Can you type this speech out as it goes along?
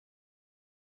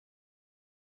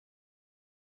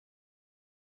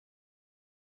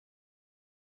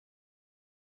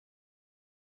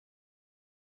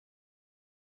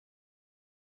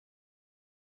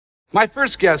My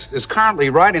first guest is currently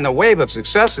riding the wave of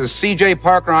success as C.J.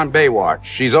 Parker on Baywatch.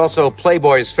 She's also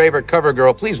Playboy's favorite cover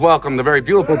girl. Please welcome the very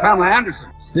beautiful Pamela Anderson.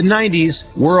 The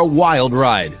 90s were a wild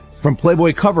ride. From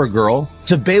Playboy cover girl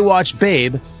to Baywatch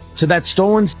babe to that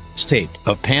stolen tape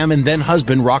of Pam and then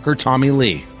husband rocker Tommy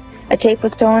Lee. A tape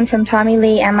was stolen from Tommy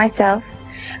Lee and myself.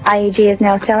 IAG is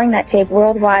now selling that tape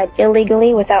worldwide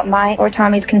illegally without my or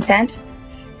Tommy's consent.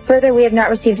 Further, we have not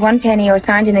received one penny or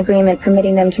signed an agreement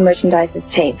permitting them to merchandise this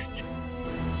tape.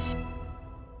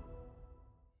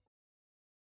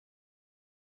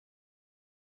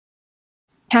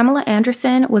 Pamela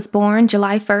Anderson was born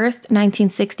July 1st,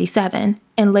 1967,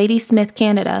 in Ladysmith,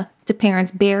 Canada, to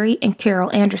parents Barry and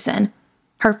Carol Anderson.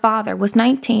 Her father was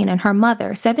 19 and her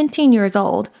mother 17 years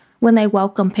old when they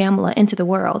welcomed Pamela into the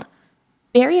world.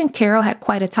 Barry and Carol had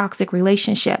quite a toxic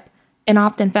relationship and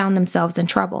often found themselves in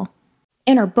trouble.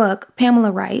 In her book,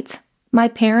 Pamela writes, "My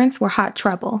parents were hot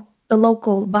trouble, the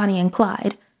local Bonnie and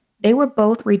Clyde. They were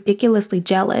both ridiculously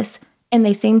jealous, and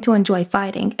they seemed to enjoy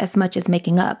fighting as much as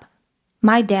making up.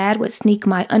 My dad would sneak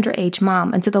my underage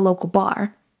mom into the local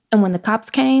bar, and when the cops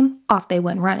came, off they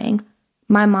went running.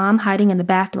 My mom hiding in the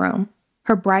bathroom,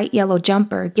 her bright yellow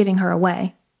jumper giving her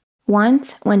away.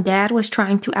 Once, when Dad was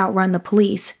trying to outrun the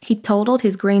police, he totaled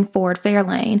his green Ford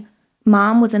Fairlane.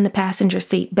 Mom was in the passenger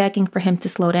seat begging for him to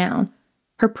slow down.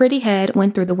 Her pretty head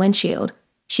went through the windshield.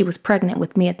 She was pregnant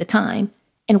with me at the time,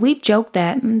 and we've joked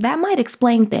that might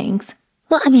explain things."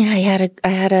 Well, I mean, I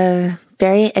had a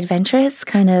very adventurous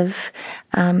kind of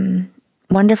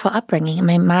wonderful upbringing. I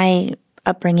mean, my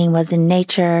upbringing was in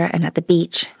nature and at the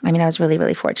beach. I mean, I was really,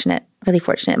 really fortunate, really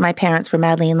fortunate. My parents were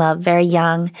madly in love, very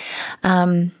young.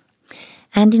 And,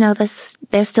 you know,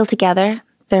 they're still together.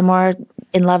 They're more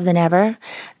in love than ever.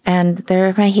 And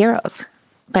they're my heroes.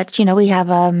 But, you know, we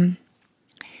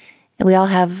all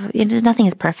have, nothing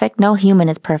is perfect. No human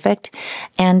is perfect.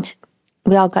 And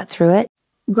we all got through it.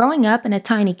 Growing up in a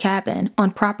tiny cabin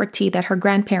on property that her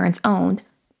grandparents owned,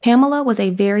 Pamela was a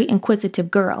very inquisitive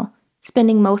girl,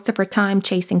 spending most of her time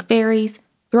chasing fairies,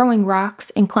 throwing rocks,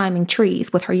 and climbing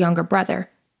trees with her younger brother.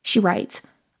 She writes,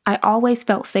 "I always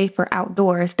felt safer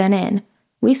outdoors than in.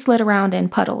 We slid around in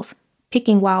puddles,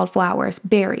 picking wildflowers,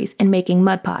 berries, and making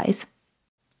mud pies."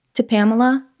 To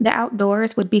Pamela, the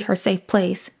outdoors would be her safe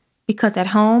place, because at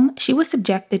home, she was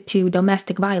subjected to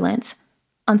domestic violence.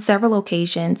 On several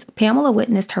occasions, Pamela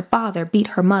witnessed her father beat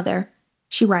her mother.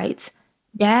 She writes,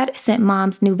 "Dad sent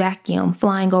Mom's new vacuum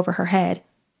flying over her head.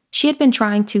 She had been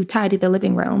trying to tidy the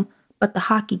living room, but the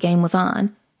hockey game was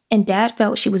on, and Dad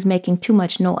felt she was making too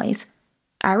much noise.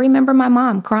 I remember my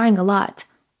mom crying a lot,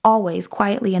 always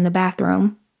quietly in the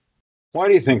bathroom." Why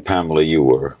do you think, Pamela,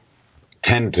 you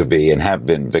tend to be and have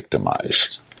been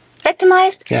victimized?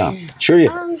 Victimized? Yeah, sure you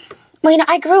have. Well, you know,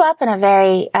 I grew up in a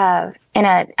very in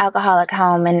an alcoholic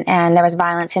home, and there was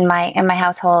violence in my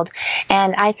household,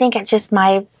 and I think it's just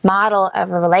my model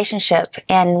of a relationship.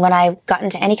 And when I got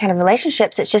into any kind of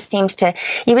relationships, it just seems to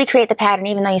you recreate the pattern,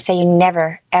 even though you say you're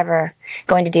never ever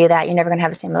going to do that. You're never going to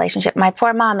have the same relationship. My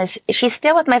poor mom she's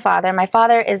still with my father. My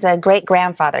father is a great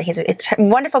grandfather. He's a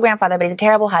wonderful grandfather, but he's a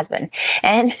terrible husband,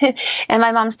 and and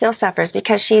my mom still suffers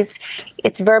because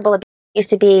it's verbal abuse. It used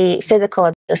to be physical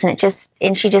abuse,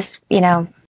 and she just, you know.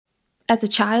 As a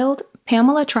child,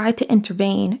 Pamela tried to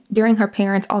intervene during her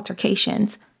parents'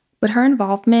 altercations, but her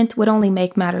involvement would only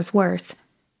make matters worse.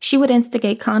 She would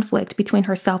instigate conflict between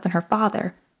herself and her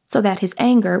father, so that his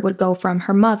anger would go from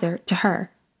her mother to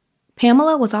her.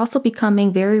 Pamela was also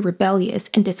becoming very rebellious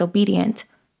and disobedient.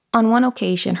 On one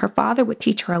occasion, her father would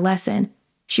teach her a lesson.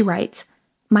 She writes,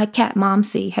 "My cat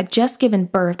Momsy had just given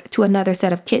birth to another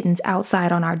set of kittens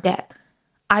outside on our deck.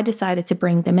 I decided to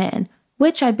bring them in,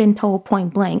 which I'd been told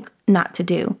point blank not to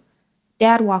do.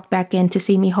 Dad walked back in to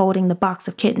see me holding the box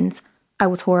of kittens. I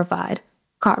was horrified,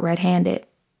 caught red-handed."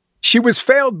 She was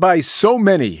failed by so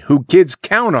many who kids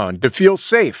count on to feel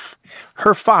safe.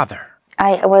 Her father.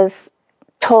 I was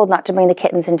told not to bring the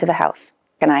kittens into the house,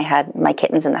 and I had my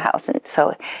kittens in the house, and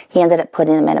so he ended up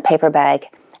putting them in a paper bag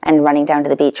and running down to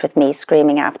the beach with me,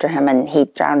 screaming after him, and he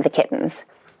drowned the kittens.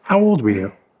 How old were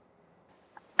you?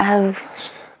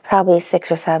 Probably 6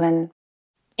 or 7.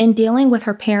 In dealing with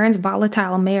her parents'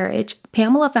 volatile marriage,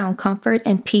 Pamela found comfort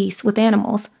and peace with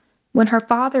animals. When her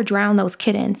father drowned those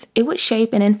kittens, it would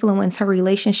shape and influence her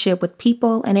relationship with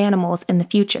people and animals in the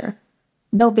future.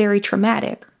 Though very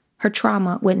traumatic, her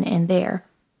trauma wouldn't end there.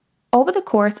 Over the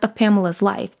course of Pamela's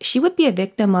life, she would be a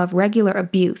victim of regular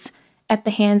abuse at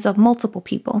the hands of multiple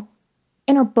people.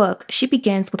 In her book, she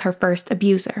begins with her first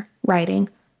abuser, writing,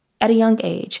 "At a young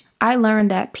age, I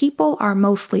learned that people are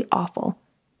mostly awful.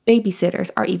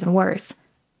 Babysitters are even worse.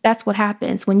 That's what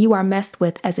happens when you are messed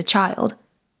with as a child.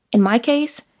 In my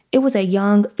case, it was a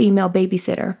young female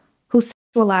babysitter who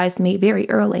sexualized me very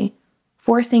early,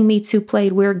 forcing me to play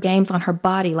weird games on her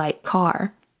body like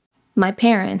car. My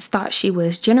parents thought she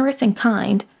was generous and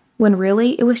kind, when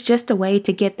really it was just a way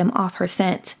to get them off her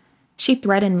scent. She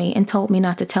threatened me and told me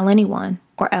not to tell anyone,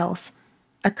 or else.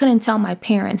 I couldn't tell my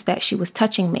parents that she was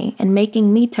touching me and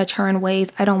making me touch her in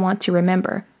ways I don't want to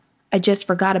remember. I just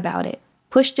forgot about it,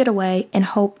 pushed it away, and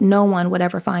hoped no one would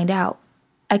ever find out.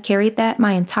 I carried that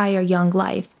my entire young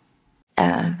life.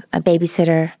 A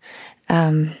babysitter,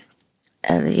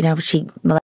 she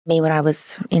molested me when I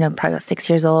was, probably about 6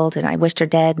 years old, and I wished her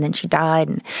dead, and then she died,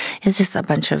 and it's just a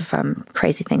bunch of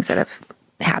crazy things that have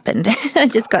happened. I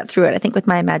just got through it, I think, with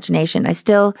my imagination. I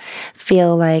still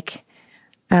feel like,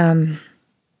 I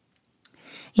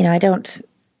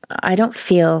don't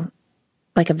feel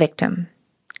like a victim.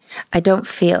 I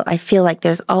feel like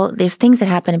there's things that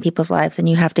happen in people's lives, and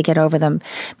you have to get over them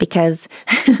because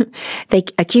they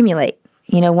accumulate.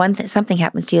 Something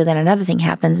happens to you, then another thing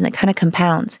happens, and it kind of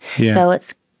compounds. Yeah. So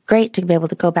it's great to be able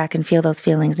to go back and feel those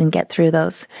feelings and get through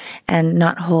those and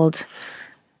not hold,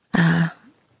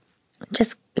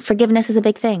 just forgiveness is a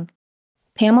big thing.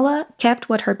 Pamela kept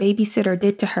what her babysitter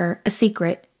did to her a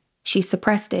secret. She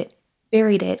suppressed it,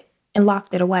 buried it, and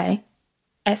locked it away.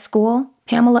 At school,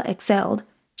 Pamela excelled.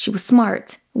 She was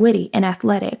smart, witty, and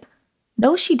athletic.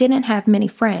 Though she didn't have many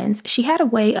friends, she had a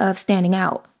way of standing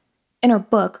out. In her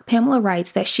book, Pamela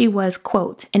writes that she was,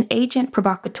 quote, an agent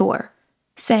provocateur,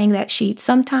 saying that she'd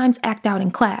sometimes act out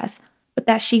in class, but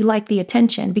that she liked the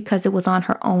attention because it was on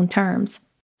her own terms.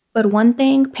 But one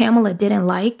thing Pamela didn't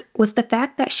like was the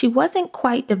fact that she wasn't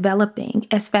quite developing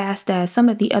as fast as some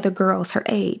of the other girls her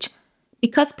age.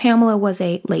 Because Pamela was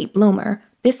a late bloomer,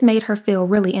 this made her feel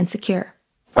really insecure.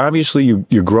 Obviously,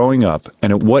 you're growing up,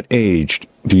 and at what age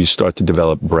do you start to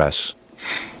develop breasts?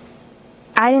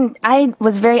 I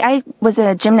was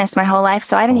a gymnast my whole life,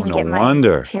 so I didn't even get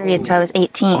my period until I was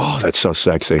 18. Oh, that's so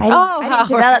sexy. I didn't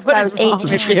develop until I was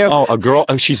 18. Oh, a girl,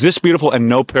 she's this beautiful and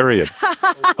no period.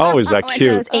 Oh, is that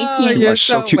cute? I was 18. You are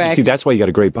so cute. See, that's why you got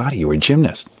a great body. You were a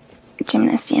gymnast.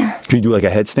 Gymnast, yeah. Can you do like a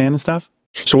headstand and stuff?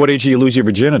 So what age did you lose your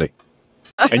virginity?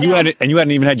 And you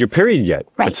hadn't even had your period yet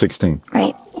at 16.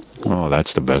 Right. Oh,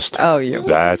 that's the best.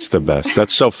 That's the best.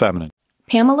 That's so feminine.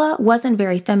 Pamela wasn't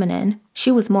very feminine.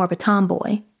 She was more of a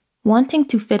tomboy. Wanting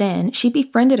to fit in, she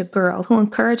befriended a girl who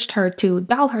encouraged her to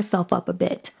doll herself up a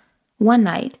bit. One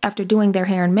night, after doing their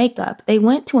hair and makeup, they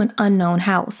went to an unknown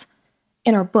house.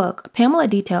 In her book, Pamela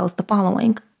details the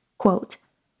following, quote,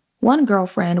 one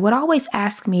girlfriend would always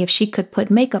ask me if she could put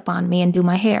makeup on me and do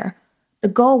my hair. The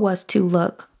goal was to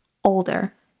look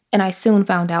older, and I soon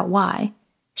found out why.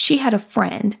 She had a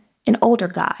friend, an older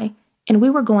guy, and we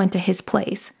were going to his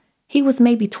place. He was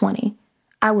maybe 20.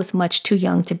 I was much too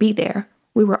young to be there.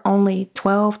 We were only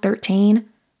 12, 13.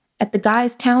 At the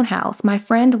guy's townhouse, my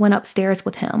friend went upstairs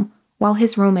with him, while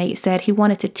his roommate said he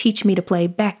wanted to teach me to play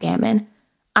backgammon.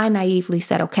 I naively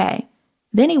said okay.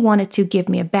 Then he wanted to give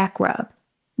me a back rub.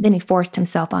 Then he forced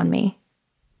himself on me.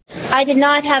 I did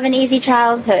not have an easy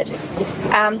childhood.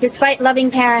 Despite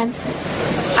loving parents,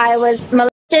 I was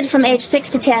molested from age 6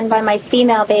 to 10 by my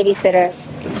female babysitter.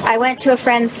 I went to a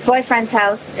boyfriend's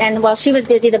house, and while she was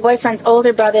busy, the boyfriend's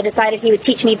older brother decided he would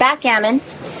teach me backgammon,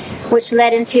 which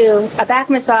led into a back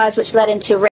massage, which led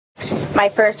into rape, my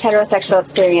first heterosexual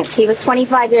experience. He was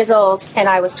 25 years old, and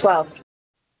I was 12.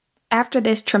 After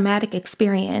this traumatic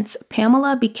experience,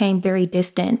 Pamela became very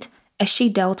distant as she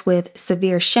dealt with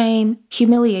severe shame,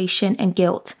 humiliation, and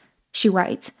guilt. She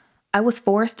writes, I was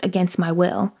forced against my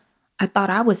will. I thought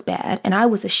I was bad, and I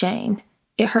was ashamed.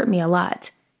 It hurt me a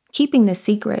lot. Keeping this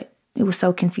secret, it was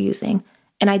so confusing,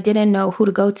 and I didn't know who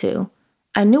to go to.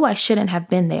 I knew I shouldn't have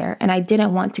been there, and I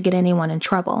didn't want to get anyone in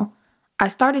trouble. I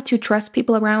started to trust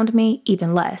people around me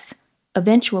even less.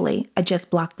 Eventually, I just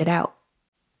blocked it out.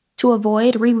 To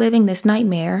avoid reliving this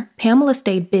nightmare, Pamela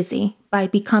stayed busy by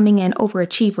becoming an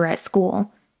overachiever at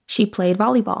school. She played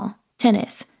volleyball,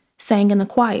 tennis, sang in the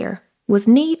choir, was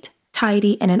neat,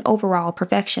 tidy, and an overall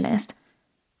perfectionist.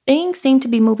 Things seemed to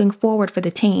be moving forward for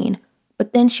the teen,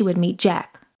 but then she would meet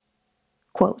Jack.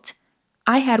 Quote,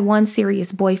 I had one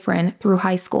serious boyfriend through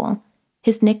high school.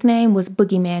 His nickname was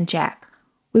Boogeyman Jack.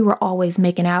 We were always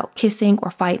making out, kissing, or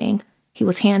fighting. He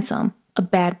was handsome, a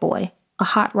bad boy, a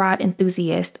hot rod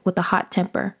enthusiast with a hot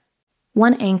temper.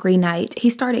 One angry night,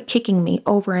 he started kicking me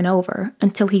over and over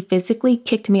until he physically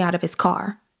kicked me out of his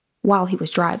car while he was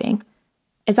driving.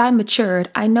 As I matured,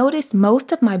 I noticed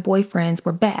most of my boyfriends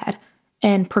were bad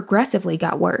and progressively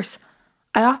got worse.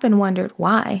 I often wondered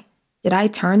why. Did I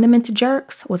turn them into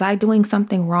jerks? Was I doing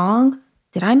something wrong?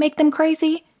 Did I make them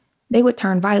crazy? They would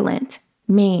turn violent,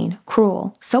 mean,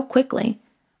 cruel, so quickly.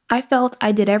 I felt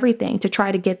I did everything to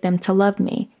try to get them to love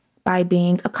me by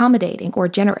being accommodating or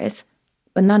generous,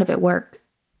 but none of it worked.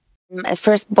 My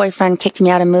first boyfriend kicked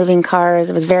me out of moving cars.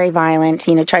 It was very violent.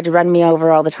 Tried to run me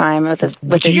over all the time with his.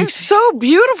 You're so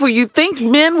beautiful. You think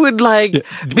men would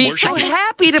be so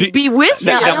happy to be with you?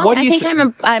 No, I think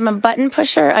I'm a button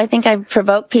pusher. I think I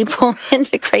provoke people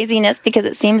into craziness because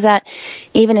it seems that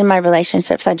even in my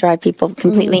relationships, I drive people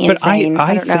completely insane.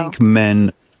 I think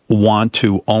men want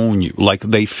to own you. Like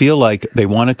they feel like they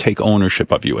want to take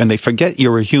ownership of you and they forget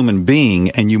you're a human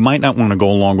being and you might not want to go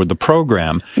along with the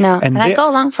program. No, and I go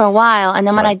along for a while and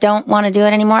then when I don't want to do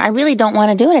it anymore, I really don't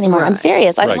want to do it anymore. I'm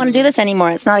serious. I don't want to do this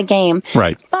anymore. It's not a game.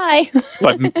 Right. Bye.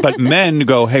 but men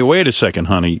go, hey, wait a second,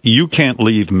 honey. You can't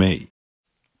leave me.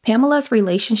 Pamela's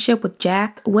relationship with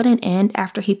Jack wouldn't end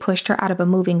after he pushed her out of a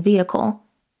moving vehicle.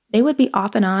 They would be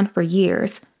off and on for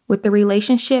years, with the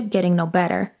relationship getting no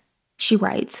better. She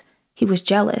writes, he was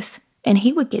jealous, and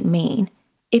he would get mean.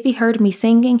 If he heard me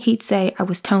singing, he'd say I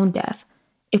was tone deaf.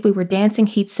 If we were dancing,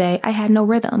 he'd say I had no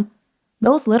rhythm.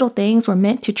 Those little things were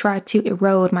meant to try to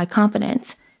erode my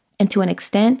confidence, and to an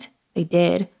extent, they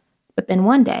did. But then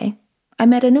one day, I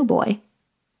met a new boy,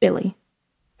 Billy.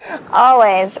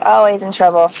 Always in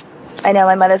trouble. I know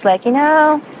my mother's like,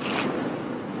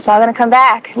 it's all going to come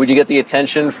back. Would you get the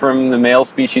attention from the male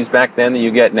species back then that you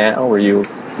get now? Were you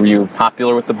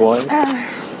popular with the boys? I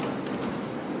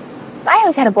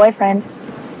always had a boyfriend.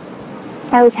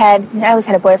 I always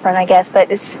had a boyfriend, I guess, but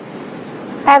I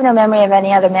have no memory of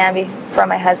any other man before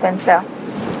my husband, so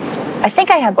I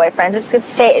think I had boyfriends. It's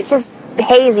just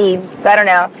hazy. I don't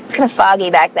know. It's kind of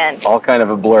foggy back then. All kind of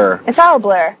a blur. It's all a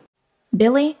blur.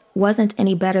 Billy wasn't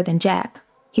any better than Jack.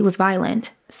 He was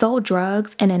violent, sold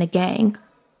drugs, and in a gang.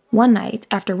 One night,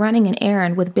 after running an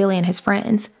errand with Billy and his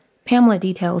friends, Pamela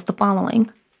details the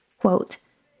following. Quote,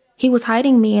 he was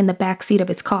hiding me in the back seat of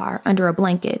his car under a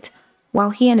blanket while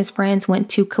he and his friends went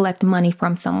to collect money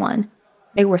from someone.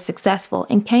 They were successful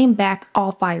and came back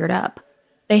all fired up.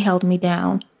 They held me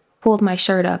down, pulled my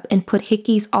shirt up, and put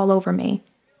hickeys all over me.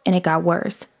 And it got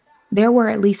worse. There were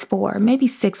at least 4, maybe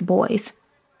 6 boys.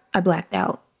 I blacked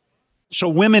out. So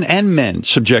women and men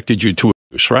subjected you to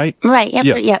abuse, right? Right,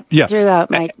 yep. Throughout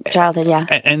my childhood, yeah.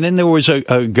 And then there was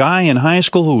a guy in high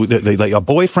school a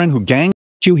boyfriend who ganged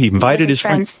you. He invited his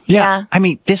friends. Yeah. I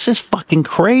mean, this is fucking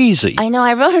crazy. I know.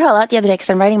 I wrote it all out the other day because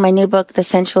I'm writing my new book, The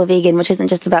Sensual Vegan, which isn't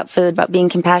just about food, about being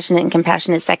compassionate, and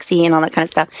compassion is sexy and all that kind of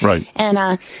stuff. Right. And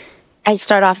I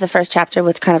start off the first chapter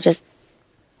with kind of just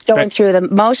going through the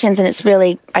motions, and it's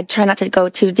really, I try not to go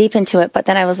too deep into it, but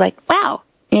then I was like, wow,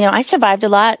 I survived a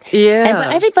lot. Yeah.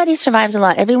 But everybody survives a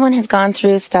lot. Everyone has gone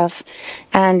through stuff,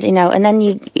 and, and then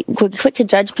you quit to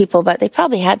judge people, but they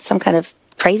probably had some kind of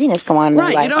craziness go on in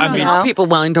their life. You don't know how people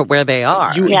wind up where they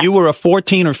are. You were a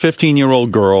 14 or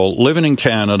 15-year-old girl living in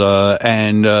Canada,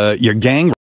 and you're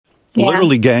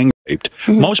literally gang raped.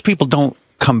 Mm-hmm. Most people don't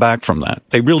come back from that.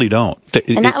 They really don't.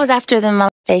 And that was after the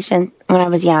molestation when I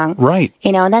was young. Right.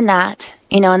 And then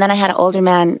and then I had an older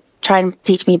man try and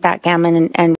teach me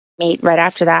backgammon and meet right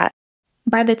after that.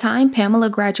 By the time Pamela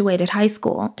graduated high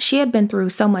school, she had been through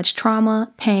so much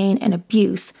trauma, pain, and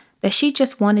abuse that she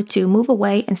just wanted to move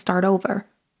away and start over,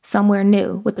 somewhere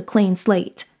new with a clean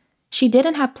slate. She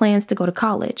didn't have plans to go to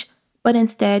college, but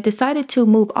instead decided to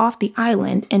move off the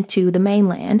island into the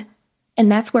mainland.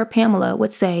 And that's where Pamela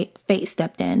would say fate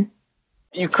stepped in.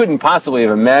 You couldn't possibly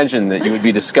have imagined that you would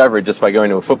be discovered just by going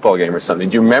to a football game or something.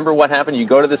 Do you remember what happened? You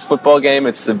go to this football game,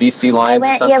 it's the BC Lions or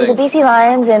something? Yeah, it was the BC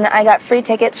Lions, and I got free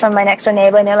tickets from my next door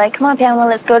neighbor, and they're like, come on, Pamela,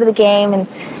 let's go to the game.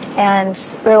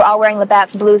 And we were all wearing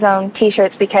Labatt's Blue Zone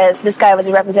t-shirts because this guy was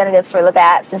a representative for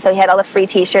Labatt's, and so he had all the free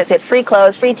t-shirts. We had free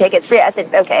clothes, free tickets, I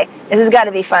said, okay, this has got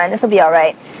to be fun. This will be all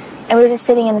right. And we were just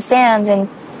sitting in the stands, and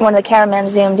one of the cameramen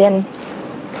zoomed in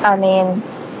on me and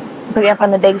put it up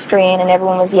on the big screen, and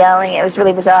everyone was yelling. It was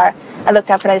really bizarre. I looked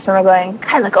up, and I just remember going,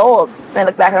 God, I look old. And I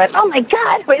looked back, and I went, oh, my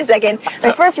God, wait a second.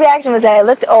 My first reaction was that I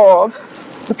looked old.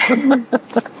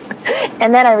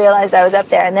 And then I realized I was up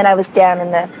there, and then I was down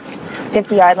in the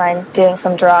 50-yard line doing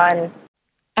some drawing.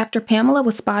 After Pamela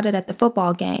was spotted at the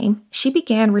football game, she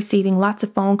began receiving lots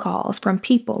of phone calls from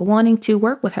people wanting to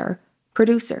work with her,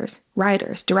 producers,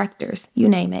 writers, directors, you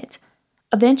name it.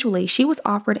 Eventually, she was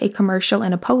offered a commercial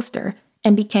and a poster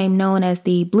and became known as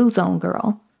the Blue Zone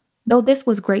Girl. Though this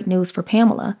was great news for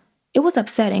Pamela, it was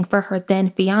upsetting for her then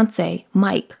fiancé,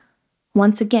 Mike.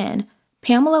 Once again,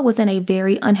 Pamela was in a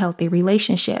very unhealthy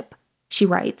relationship. She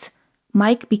writes,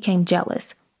 Mike became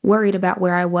jealous, worried about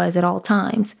where I was at all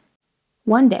times.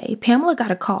 One day, Pamela got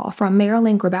a call from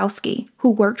Marilyn Grabowski, who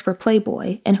worked for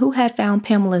Playboy and who had found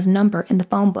Pamela's number in the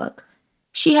phone book.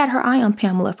 She had her eye on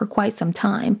Pamela for quite some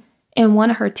time and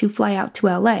wanted her to fly out to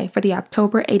LA for the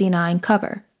October '89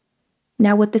 cover.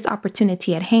 Now, with this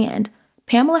opportunity at hand,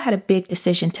 Pamela had a big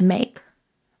decision to make.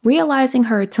 Realizing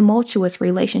her tumultuous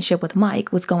relationship with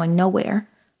Mike was going nowhere,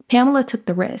 Pamela took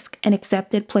the risk and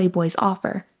accepted Playboy's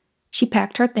offer. She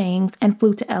packed her things and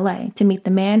flew to LA to meet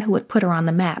the man who would put her on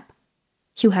the map,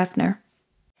 Hugh Hefner.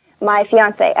 My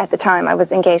fiance at the time, I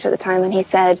was engaged at the time, and he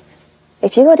said,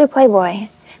 if you go do Playboy,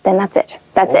 then that's it.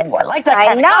 That's it. I like that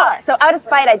kind of guy. So out of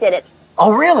spite, I did it.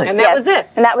 Oh, really? And that was it.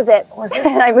 And that was it.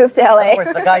 And I moved to LA.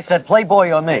 The guy said, Playboy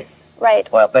or me? Right.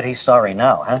 Well, I bet he's sorry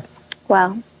now, huh?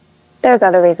 Well, there's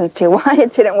other reasons, too, why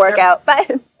it didn't work out,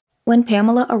 but... When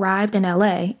Pamela arrived in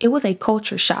LA, it was a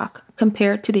culture shock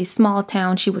compared to the small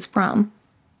town she was from.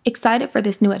 Excited for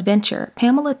this new adventure,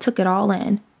 Pamela took it all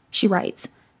in. She writes,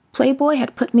 Playboy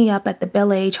had put me up at the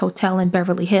Bel Age Hotel in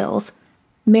Beverly Hills.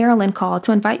 Marilyn called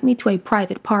to invite me to a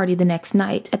private party the next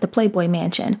night at the Playboy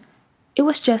Mansion. It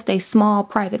was just a small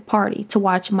private party to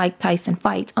watch Mike Tyson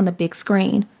fight on the big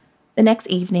screen. The next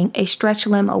evening, a stretch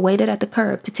limo waited at the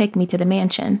curb to take me to the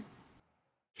mansion.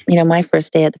 You know, my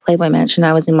first day at the Playboy Mansion,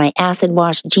 I was in my acid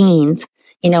wash jeans,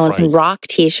 and some rock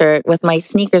t-shirt with my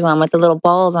sneakers on with the little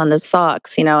balls on the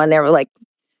socks, and they were like,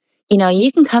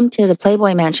 you can come to the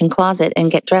Playboy Mansion closet and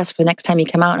get dressed for the next time you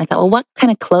come out. And I thought, well, what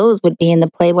kind of clothes would be in the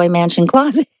Playboy Mansion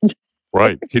closet?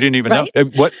 Right. He didn't even know.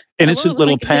 What innocent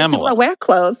little Pamela. People wear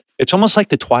clothes. It's almost like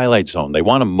the Twilight Zone. They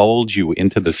want to mold you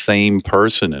into the same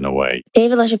person in a way.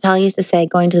 David LaChapelle used to say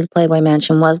going to the Playboy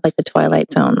Mansion was like the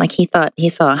Twilight Zone. Like he thought he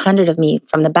saw 100 of me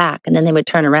from the back and then they would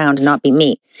turn around and not be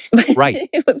me. Right.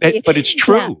 But it's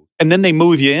true. Yeah. And then they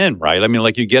move you in, right? I mean,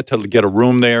 like you get to get a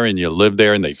room there and you live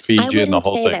there and they feed you and the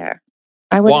whole thing. There.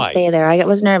 I wouldn't stay there. I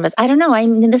was nervous. I don't know.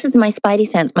 This is my spidey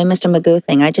sense, my Mr. Magoo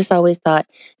thing. I just always thought,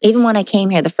 even when I came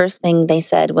here, the first thing they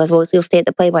said was, well, you'll stay at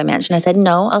the Playboy Mansion. I said,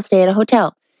 no, I'll stay at a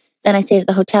hotel. Then I stayed at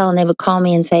the hotel and they would call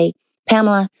me and say,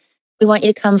 Pamela, we want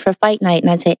you to come for a fight night. And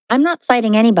I'd say, I'm not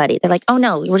fighting anybody. They're like, oh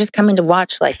no, we're just coming to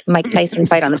watch like Mike Tyson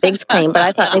fight on the big screen. But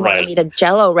I thought they wanted me to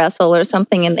jello wrestle or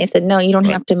something. And they said, no, you don't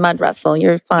have to mud wrestle.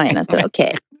 You're fine. I said,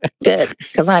 okay, good.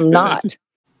 Because I'm not.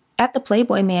 At the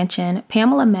Playboy Mansion,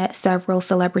 Pamela met several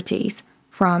celebrities,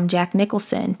 from Jack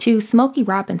Nicholson to Smokey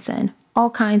Robinson, all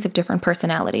kinds of different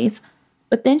personalities.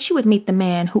 But then she would meet the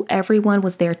man who everyone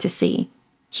was there to see,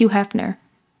 Hugh Hefner.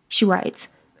 She writes,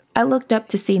 I looked up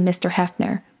to see Mr.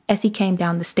 Hefner as he came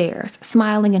down the stairs,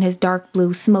 smiling in his dark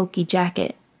blue smoky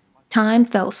jacket. Time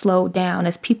felt slowed down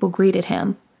as people greeted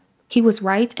him. He was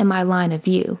right in my line of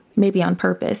view, maybe on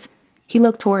purpose. He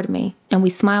looked toward me, and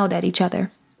we smiled at each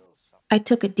other. I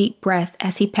took a deep breath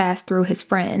as he passed through his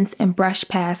friends and brushed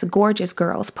past gorgeous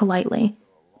girls politely.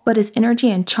 But his energy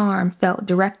and charm felt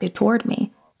directed toward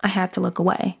me. I had to look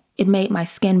away. It made my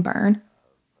skin burn.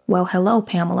 Well, hello,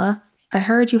 Pamela. I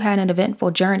heard you had an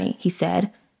eventful journey, he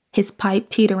said, his pipe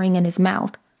teetering in his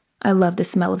mouth. I loved the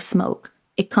smell of smoke.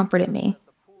 It comforted me.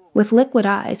 With liquid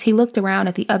eyes, he looked around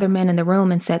at the other men in the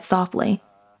room and said softly,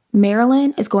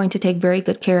 Marilyn is going to take very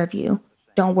good care of you.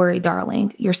 Don't worry,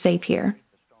 darling. You're safe here.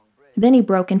 Then he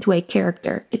broke into a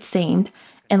character, it seemed,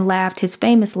 and laughed his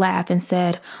famous laugh and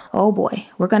said, oh boy,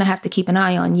 we're going to have to keep an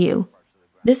eye on you.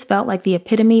 This felt like the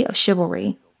epitome of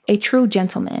chivalry, a true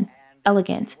gentleman,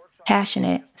 elegant,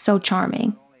 passionate, so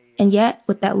charming, and yet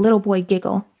with that little boy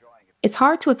giggle. It's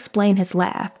hard to explain his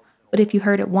laugh, but if you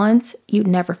heard it once, you'd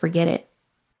never forget it.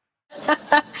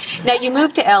 Now, you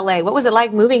moved to L.A. What was it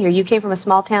like moving here? You came from a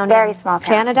small town Very small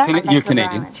town. Canada? You're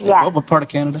Canadian? Yeah. What part of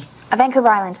Canada? Vancouver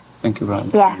Island. Vancouver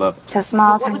Island. Yeah. Love it. It's a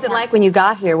small town. What was it like when you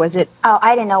got here? Was it... Oh,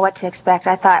 I didn't know what to expect.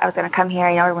 I thought I was going to come here,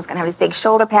 everyone's going to have these big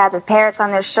shoulder pads with parrots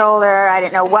on their shoulder. I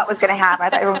didn't know what was going to happen. I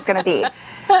thought everyone was going to be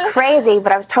crazy,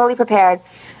 but I was totally prepared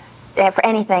for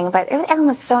anything. But everyone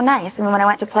was so nice. I mean, when I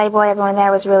went to Playboy, everyone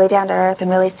there was really down to earth and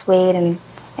really sweet, and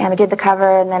I did the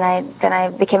cover, and then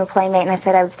I became a playmate, and I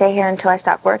said I would stay here until I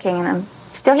stopped working, and I'm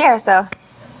still here, so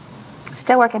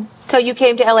still working. So you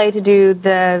came to L.A. to do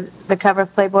the cover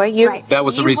of Playboy? Right. That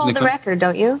was the reason you hold the record,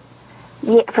 don't you?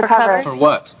 Yeah, for covers. For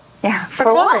what? Yeah,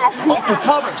 for what? Oh, for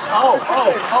covers.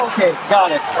 Oh, okay,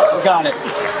 got it.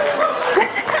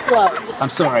 I'm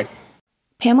sorry.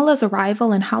 Pamela's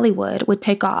arrival in Hollywood would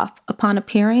take off upon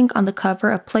appearing on the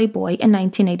cover of Playboy in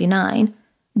 1989.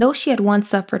 Though she had once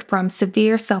suffered from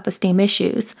severe self-esteem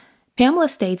issues, Pamela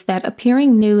states that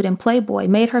appearing nude in Playboy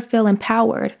made her feel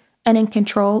empowered and in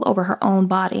control over her own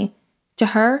body. To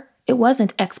her, it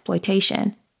wasn't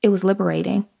exploitation. It was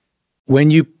liberating. When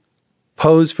you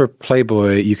pose for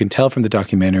Playboy, you can tell from the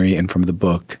documentary and from the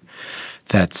book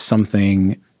that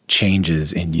something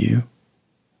changes in you.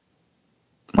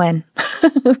 When?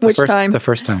 Which time? The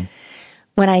first time.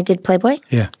 When I did Playboy?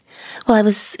 Yeah. Well, I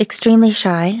was extremely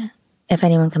shy, if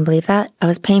anyone can believe that. I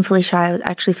was painfully shy. I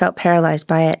actually felt paralyzed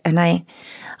by it. And I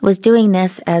was doing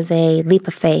this as a leap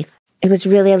of faith. It was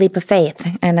really a leap of faith.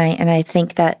 And I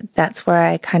think that that's where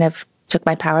I kind of took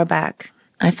my power back.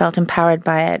 I felt empowered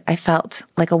by it. I felt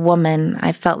like a woman.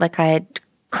 I felt like I had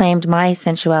claimed my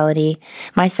sensuality,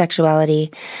 my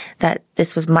sexuality, that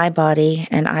this was my body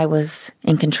and I was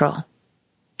in control.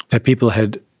 That people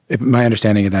had, my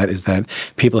understanding of that is that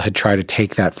people had tried to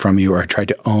take that from you or tried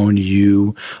to own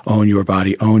you, own your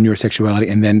body, own your sexuality,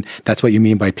 and then that's what you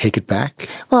mean by take it back?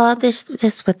 Well, this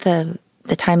with the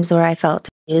times where I felt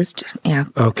abused,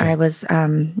 I was,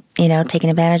 taken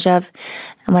advantage of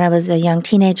when I was a young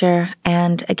teenager,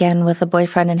 and again with a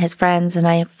boyfriend and his friends, and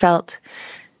I felt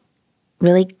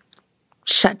really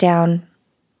shut down,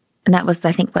 and that was,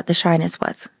 I think, what the shyness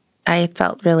was. I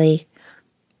felt really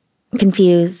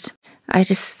confused. I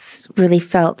just really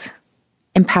felt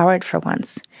empowered for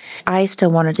once. I still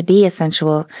wanted to be a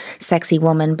sensual, sexy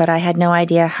woman, but I had no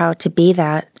idea how to be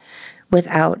that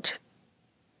without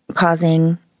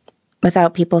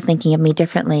people thinking of me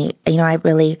differently. I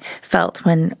really felt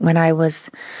when I was,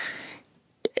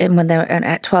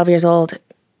 at 12 years old,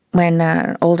 when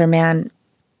an older man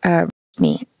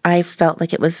me, I felt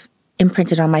like it was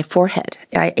imprinted on my forehead.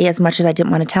 As much as I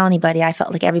didn't want to tell anybody, I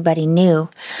felt like everybody knew,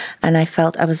 and I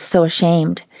felt I was so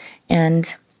ashamed.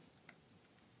 And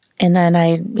then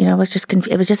it was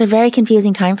just a very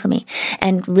confusing time for me.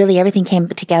 And really everything came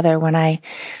together when I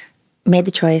made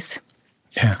the choice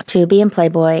to be in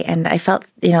Playboy, and I felt,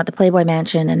 at the Playboy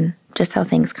Mansion, and just how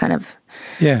things kind of...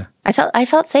 Yeah. I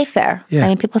felt safe there. Yeah. I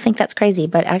mean, people think that's crazy,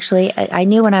 but actually I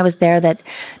knew when I was there that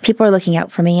people were looking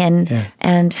out for me, and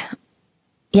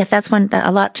that's when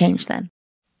a lot changed then.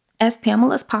 As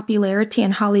Pamela's popularity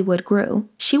in Hollywood grew,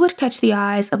 she would catch the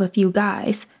eyes of a few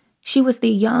guys. She was the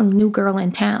young new girl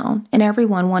in town, and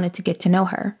everyone wanted to get to know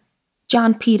her.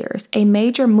 John Peters, a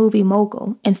major movie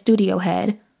mogul and studio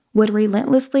head, would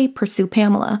relentlessly pursue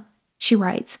Pamela. She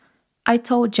writes, "I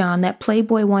told John that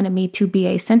Playboy wanted me to be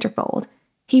a centerfold.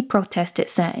 He protested,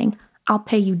 saying, 'I'll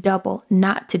pay you double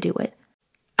not to do it.'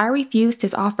 I refused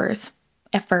his offers.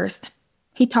 At first,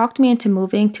 he talked me into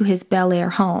moving to his Bel Air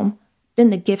home.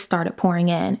 Then the gifts started pouring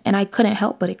in, and I couldn't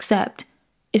help but accept.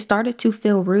 It started to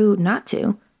feel rude not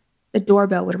to. The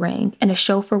doorbell would ring, and a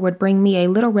chauffeur would bring me a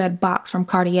little red box from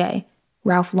Cartier,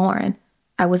 Ralph Lauren.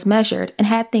 I was measured and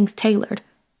had things tailored.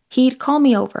 He'd call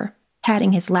me over,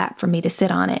 patting his lap for me to sit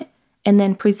on it, and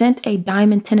then present a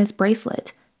diamond tennis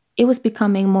bracelet. It was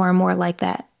becoming more and more like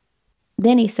that.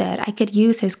 Then he said I could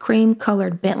use his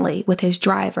cream-colored Bentley with his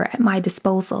driver at my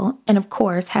disposal and, of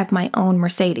course, have my own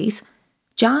Mercedes.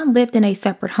 John lived in a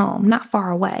separate home not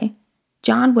far away.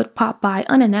 John would pop by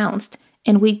unannounced,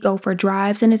 and we'd go for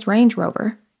drives in his Range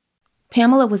Rover.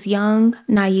 Pamela was young,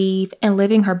 naive, and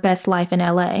living her best life in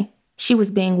L.A. She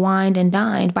was being wined and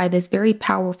dined by this very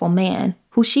powerful man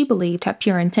who she believed had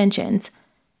pure intentions.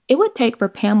 It would take for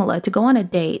Pamela to go on a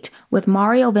date with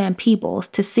Mario Van Peebles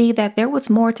to see that there was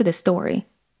more to the story.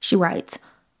 She writes,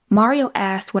 "Mario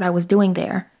asked what I was doing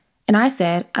there, and I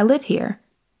said, I live here.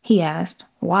 He asked,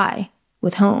 why?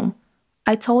 With whom?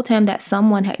 I told him that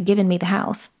someone had given me the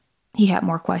house. He had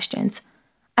more questions.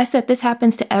 I said, this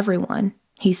happens to everyone.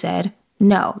 He said,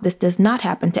 no, this does not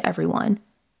happen to everyone.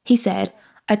 He said,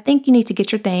 I think you need to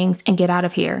get your things and get out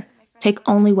of here. Take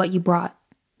only what you brought.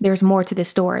 There's more to this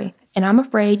story, and I'm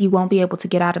afraid you won't be able to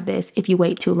get out of this if you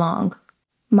wait too long."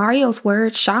 Mario's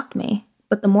words shocked me,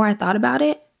 but the more I thought about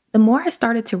it, the more I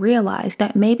started to realize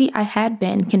that maybe I had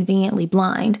been conveniently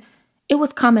blind. It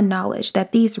was common knowledge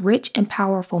that these rich and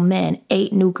powerful men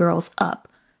ate new girls up,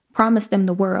 promised them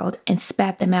the world, and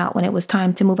spat them out when it was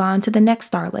time to move on to the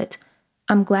next starlet.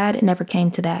 I'm glad it never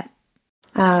came to that.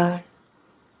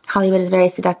 Hollywood is very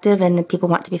seductive, and people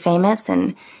want to be famous,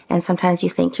 and sometimes you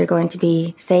think you're going to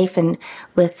be safe and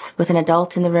with an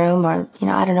adult in the room, or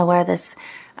I don't know where this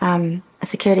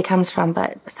security comes from,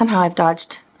 but somehow I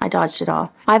dodged it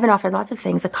all. I've been offered lots of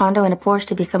things, a condo and a Porsche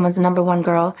to be someone's number one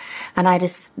girl, and I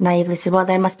just naively said, well,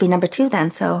 there must be number two then,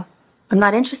 so I'm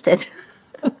not interested.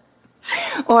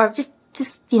 Or just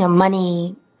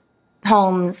money,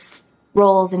 homes,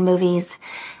 roles in movies,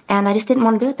 and I just didn't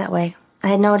want to do it that way. I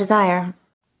had no desire.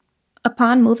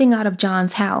 Upon moving out of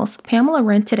John's house, Pamela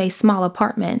rented a small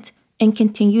apartment and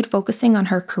continued focusing on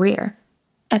her career.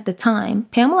 At the time,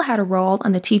 Pamela had a role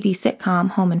on the TV sitcom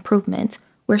Home Improvement,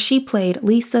 where she played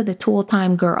Lisa the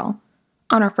Tool-Time Girl.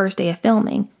 On her first day of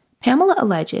filming, Pamela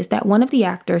alleges that one of the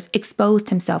actors exposed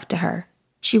himself to her.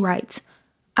 She writes,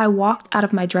 I walked out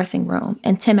of my dressing room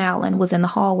and Tim Allen was in the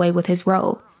hallway with his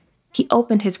robe. He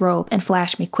opened his robe and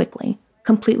flashed me quickly,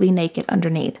 completely naked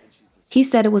underneath. He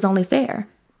said it was only fair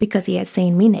because he had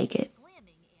seen me naked.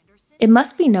 It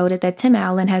must be noted that Tim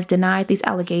Allen has denied these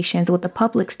allegations with a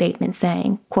public statement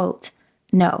saying, quote,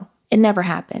 "No, it never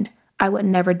happened. I would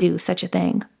never do such a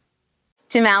thing."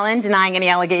 Tim Allen denying any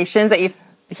allegations that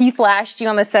he flashed you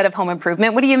on the set of Home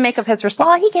Improvement. What do you make of his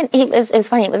response? Well, it was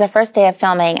funny. It was the first day of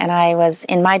filming, and I was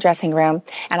in my dressing room,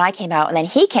 and I came out, and then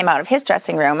he came out of his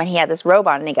dressing room, and he had this robe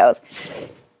on, and he goes,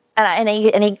 and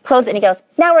he closed it, and he goes,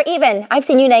 "Now we're even. I've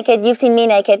seen you naked. You've seen me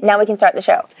naked. Now we can start the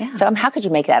show." Yeah. So how could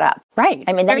you make that up? Right.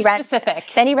 I mean, very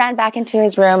specific. Then he ran back into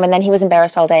his room, and then he was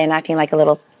embarrassed all day and acting like a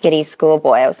little giddy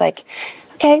schoolboy. I was like,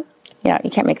 okay. Yeah,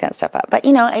 you can't make that stuff up. But,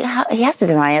 he has to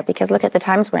deny it because look at the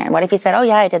times we're in. What if he said, "Oh,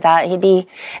 yeah, I did that"?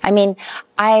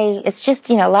 It's just,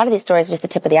 a lot of these stories are just the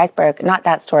tip of the iceberg. Not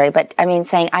that story, but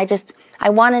saying I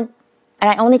wanted,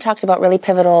 and I only talked about really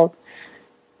pivotal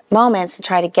moments to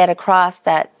try to get across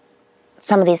that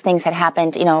some of these things had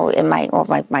happened, in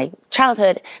my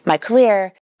childhood, my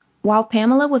career. While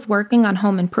Pamela was working on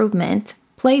Home Improvement,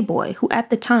 Playboy, who at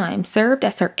the time served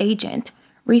as her agent,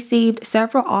 received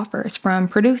several offers from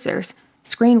producers,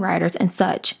 screenwriters, and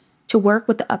such to work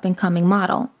with the up-and-coming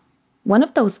model. One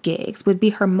of those gigs would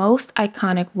be her most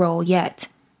iconic role yet,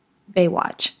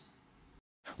 Baywatch.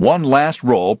 One last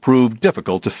role proved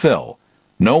difficult to fill.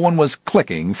 No one was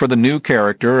clicking for the new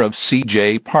character of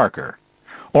C.J. Parker.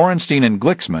 Orenstein and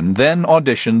Glicksman then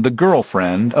auditioned the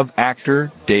girlfriend of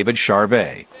actor David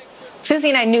Charvet. Susie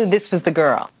and I knew this was the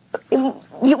girl.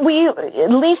 At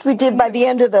least we did by the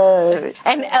end of the...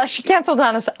 And she canceled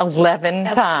on us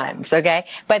 11 times, okay?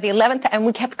 By the 11th, and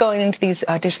we kept going into these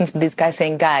auditions with these guys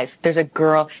saying, "Guys, there's a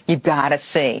girl you gotta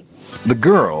see." The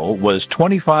girl was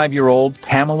 25-year-old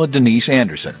Pamela Denise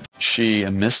Anderson. She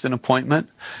missed an appointment,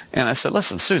 and I said,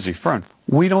 "Listen, Susie, Fern,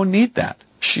 we don't need that.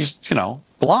 She's,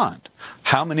 blonde.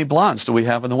 How many blondes do we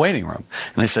have in the waiting room?"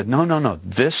 And they said, no,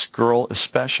 this girl is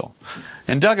special.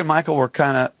 And Doug and Michael were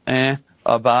kind of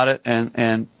about it,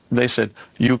 and they said,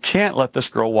 "You can't let this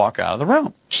girl walk out of the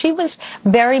room." She was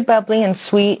very bubbly and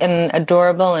sweet and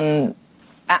adorable, and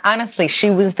honestly,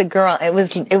 she was the girl. It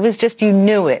was just, you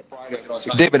knew it.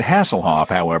 David Hasselhoff,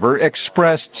 however,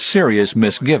 expressed serious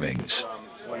misgivings.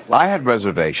 I had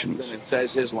reservations. It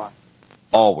says his line.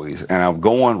 Always, and I'll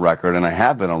go on record, and I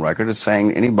have been on record as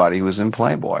saying anybody who was in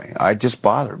Playboy, it just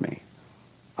bothered me.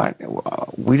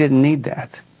 We didn't need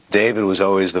that. David was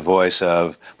always the voice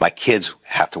of, my kids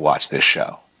have to watch this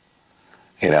show,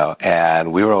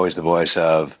 and we were always the voice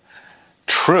of,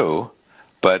 true,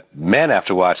 but men have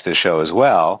to watch this show as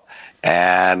well,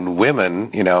 and women,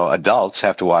 adults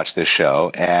have to watch this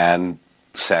show, and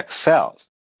sex sells.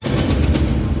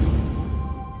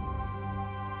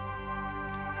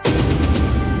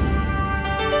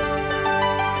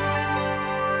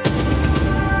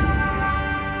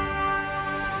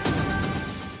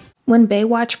 When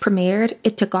Baywatch premiered,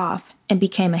 it took off and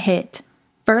became a hit,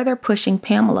 further pushing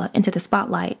Pamela into the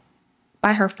spotlight.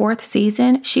 By her 4th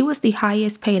season, she was the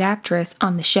highest-paid actress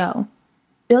on the show.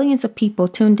 Billions of people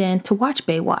tuned in to watch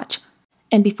Baywatch,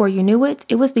 and before you knew it,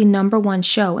 it was the #1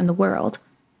 show in the world.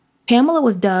 Pamela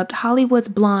was dubbed Hollywood's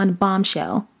Blonde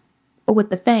Bombshell, but with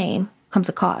the fame comes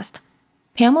a cost.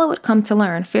 Pamela would come to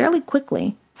learn fairly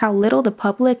quickly how little the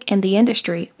public and the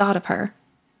industry thought of her.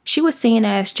 She was seen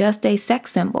as just a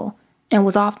sex symbol, and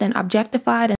was often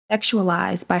objectified and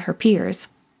sexualized by her peers.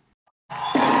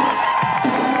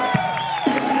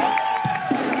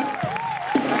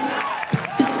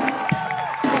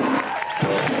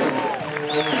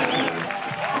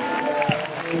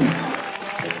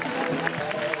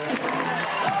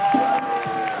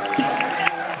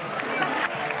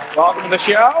 Welcome to the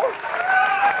show.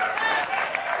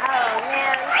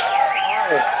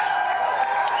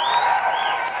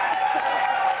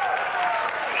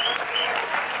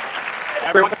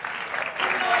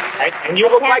 And you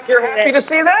look like you're happy to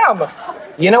see them.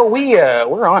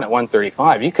 We're on at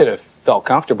 1:35. You could have felt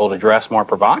comfortable to dress more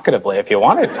provocatively if you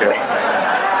wanted to.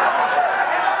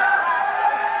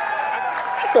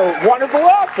 That's a wonderful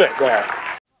outfit there.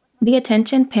 The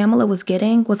attention Pamela was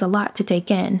getting was a lot to take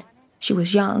in. She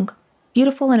was young,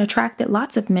 beautiful, and attracted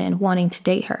lots of men wanting to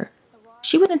date her.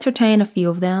 She would entertain a few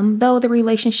of them, though the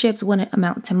relationships wouldn't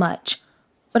amount to much.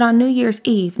 But on New Year's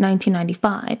Eve,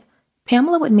 1995,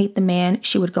 Pamela would meet the man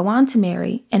she would go on to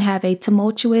marry and have a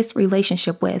tumultuous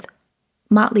relationship with,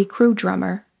 Motley Crue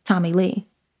drummer Tommy Lee.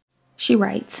 She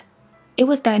writes, "It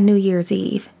was that New Year's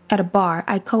Eve, at a bar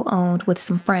I co-owned with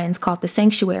some friends called The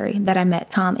Sanctuary, that I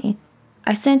met Tommy.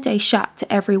 I sent a shot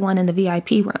to everyone in the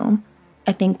VIP room.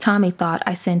 I think Tommy thought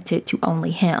I sent it to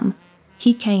only him.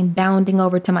 He came bounding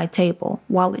over to my table,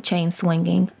 wallet chain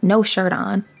swinging, no shirt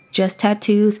on. just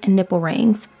tattoos and nipple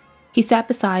rings. He sat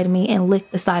beside me and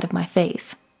licked the side of my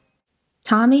face.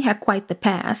 Tommy had quite the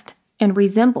past and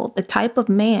resembled the type of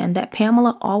man that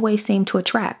Pamela always seemed to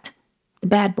attract, the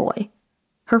bad boy.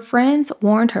 Her friends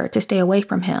warned her to stay away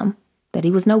from him, that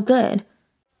he was no good.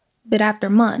 But after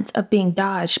months of being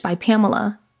dodged by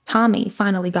Pamela, Tommy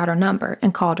finally got her number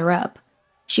and called her up.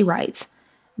 She writes,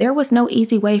 "There was no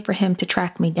easy way for him to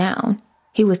track me down.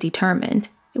 He was determined.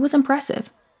 It was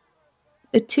impressive."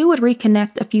 The two would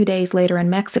reconnect a few days later in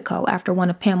Mexico after one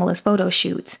of Pamela's photo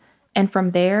shoots, and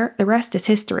from there, the rest is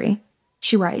history.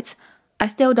 She writes, "I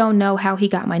still don't know how he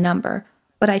got my number,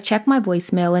 but I checked my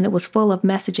voicemail and it was full of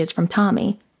messages from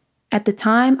Tommy. At the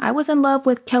time, I was in love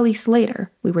with Kelly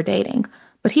Slater. We were dating,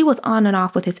 but he was on and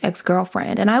off with his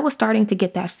ex-girlfriend, and I was starting to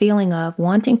get that feeling of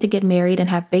wanting to get married and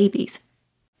have babies.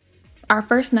 Our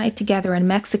first night together in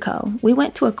Mexico, we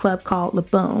went to a club called La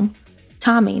Boom.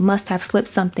 Tommy must have slipped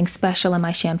something special in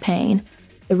my champagne.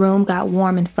 The room got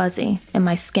warm and fuzzy, and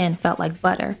my skin felt like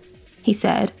butter. He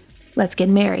said, 'Let's get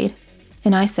married.'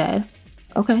 And I said,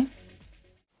 'Okay.'"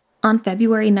 On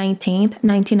February 19th,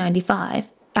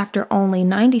 1995, after only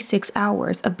 96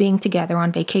 hours of being together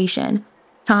on vacation,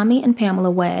 Tommy and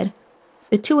Pamela wed.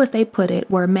 The two, as they put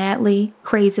it, were madly,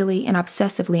 crazily, and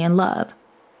obsessively in love.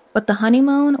 But the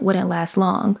honeymoon wouldn't last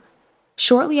long.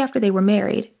 Shortly after they were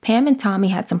married, Pam and Tommy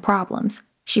had some problems.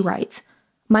 She writes,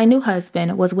 "My new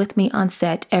husband was with me on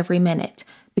set every minute.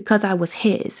 Because I was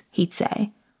his," he'd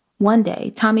say. One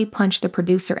day, Tommy punched the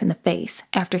producer in the face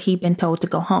after he'd been told to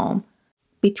go home.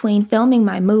 Between filming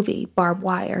my movie, Barbed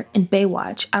Wire, and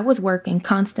Baywatch, I was working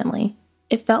constantly.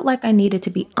 It felt like I needed to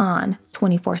be on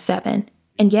 24/7,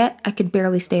 and yet I could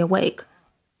barely stay awake.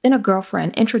 Then a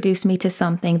girlfriend introduced me to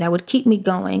something that would keep me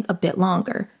going a bit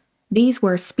longer. These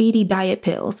were speedy diet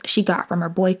pills she got from her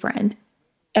boyfriend.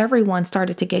 Everyone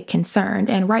started to get concerned,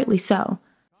 and rightly so.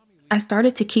 I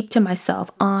started to keep to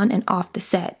myself on and off the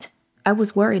set. I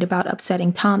was worried about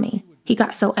upsetting Tommy. He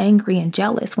got so angry and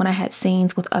jealous when I had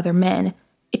scenes with other men,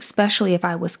 especially if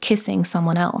I was kissing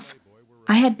someone else.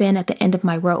 I had been at the end of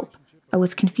my rope. I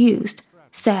was confused,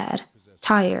 sad,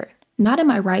 tired, not in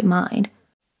my right mind.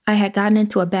 I had gotten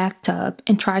into a bathtub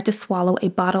and tried to swallow a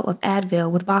bottle of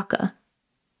Advil with vodka.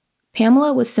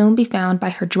 Pamela would soon be found by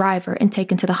her driver and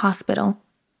taken to the hospital.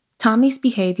 Tommy's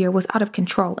behavior was out of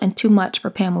control and too much for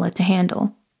Pamela to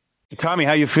handle. Tommy,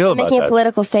 how you feel about that? Making a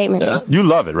political statement. Yeah. You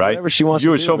love it, right? Whatever she wants.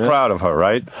 You were so proud of her,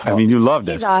 right? I mean, you loved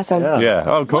it. He's awesome. Yeah.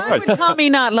 Oh, good. Why would Tommy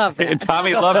not love it?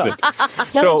 Tommy loved it.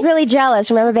 No, he's really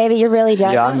jealous. Remember, baby, you're really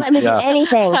jealous. Yeah, Don't let me do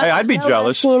anything. Hey, I'd be no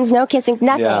jealous. Scenes, no kissing,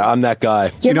 nothing. Yeah, I'm that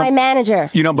guy. You're my manager.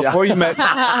 You know, before you met...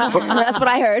 That's what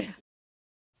I heard.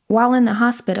 While in the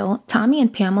hospital, Tommy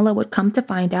and Pamela would come to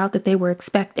find out that they were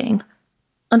expecting.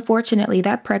 Unfortunately,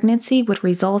 that pregnancy would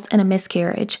result in a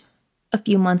miscarriage. A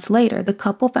few months later, the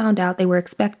couple found out they were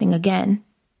expecting again.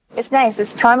 It's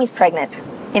nice. Tommy's pregnant.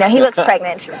 You know, he looks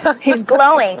pregnant. He's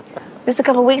glowing. Just a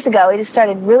couple weeks ago, he just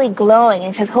started really glowing.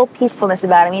 And his whole peacefulness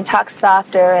about him. He talks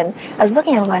softer. And I was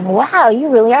looking at him like, wow, you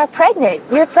really are pregnant.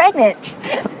 You're pregnant.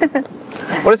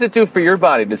 What does it do for your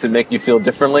body? Does it make you feel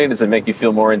differently? Does it make you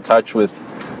feel more in touch with,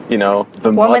 you know,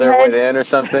 the Womanhood? mother within or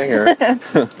something? Or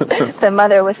The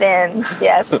mother within,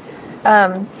 yes.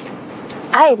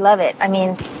 I love it. I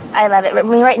mean, I love it. I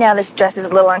mean, right now this dress is a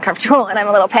little uncomfortable and I'm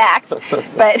a little packed,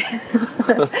 but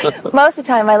most of the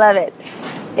time I love it.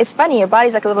 It's funny. Your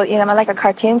body's like a little, you know, I'm like a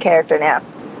cartoon character now.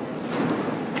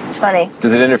 It's funny.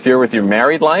 Does it interfere with your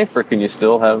married life, or can you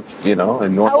still have, you know, a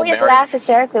normal we just marriage? laugh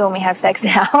hysterically when we have sex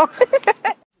now.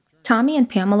 Tommy and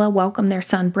Pamela welcomed their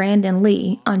son Brandon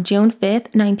Lee on June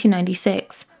 5th,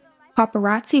 1996.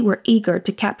 Paparazzi were eager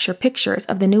to capture pictures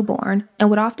of the newborn and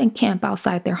would often camp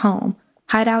outside their home,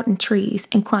 hide out in trees,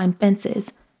 and climb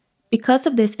fences. Because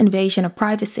of this invasion of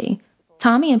privacy,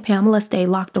 Tommy and Pamela stayed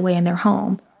locked away in their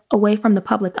home, away from the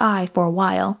public eye for a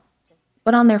while.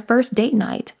 But on their first date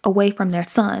night, away from their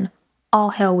son,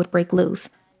 all hell would break loose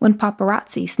when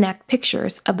paparazzi snapped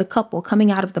pictures of the couple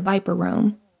coming out of the Viper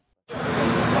room.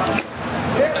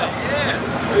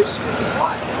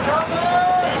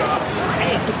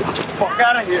 Fuck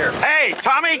out of here. Hey,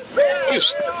 Tommy!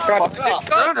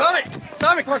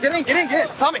 Tommy, come on, get in.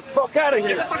 Tommy, fuck out of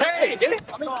here. Hey, get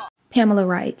in. Pamela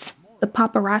writes, "The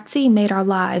paparazzi made our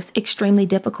lives extremely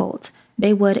difficult.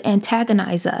 They would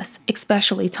antagonize us,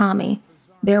 especially Tommy.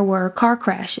 There were car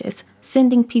crashes,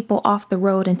 sending people off the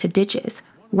road into ditches,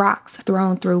 rocks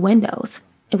thrown through windows.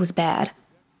 It was bad.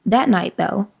 That night,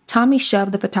 though, Tommy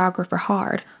shoved the photographer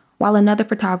hard, while another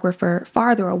photographer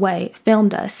farther away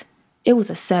filmed us. It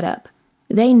was a setup.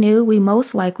 They knew we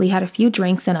most likely had a few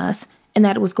drinks in us and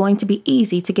that it was going to be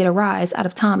easy to get a rise out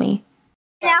of Tommy."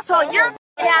 Asshole, you're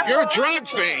You're a drug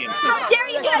fiend. How dare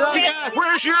you touch me?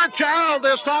 Where's your child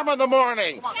this time of the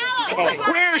morning?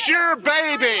 Where's your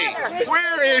baby?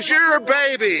 Where is your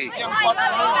baby?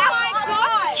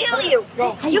 Kill you.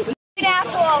 You f***ing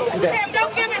asshole. Man,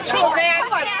 don't give it to him, man.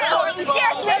 You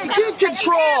dare smash me. Keep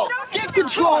control. Keep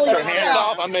control. Get your hands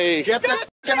off of me. Get the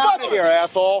f*** out of here,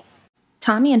 asshole.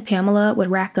 Tommy and Pamela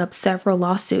would rack up several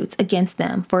lawsuits against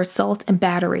them for assault and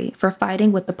battery for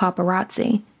fighting with the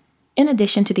paparazzi. In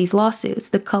addition to these lawsuits,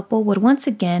 the couple would once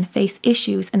again face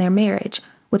issues in their marriage,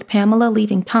 with Pamela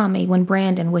leaving Tommy when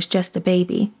Brandon was just a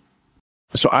baby.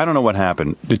 So I don't know what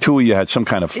happened. The two of you had some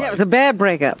kind of fight. Yeah, it was a bad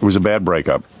breakup. It was a bad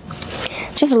breakup.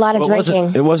 Just a lot of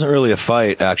drinking. It wasn't really a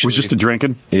fight, actually. It was just the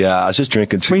drinking? Yeah, I was just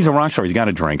drinking. He's a rock star. You got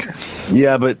to drink.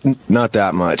 Yeah, but not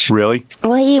that much. Really?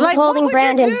 Well, he was holding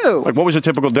Brandon. Like, what was a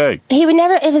typical day? He would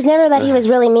never. It was never that he was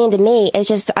really mean to me. It's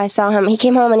just I saw him. He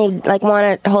came home and he'd like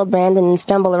want to hold Brandon and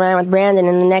stumble around with Brandon.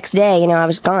 And the next day, I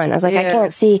was gone. I was like, I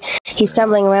can't see. He's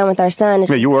stumbling around with our son.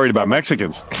 Yeah, you worried about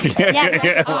Mexicans.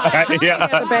 Yeah.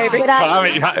 Baby.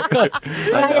 But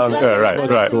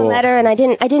right. Letter, and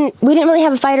we didn't really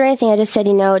have a fight or anything. I just said,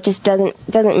 it just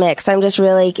doesn't mix. I'm just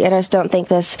really, I just don't think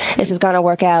this is going to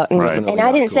work out. And, and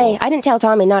I didn't tell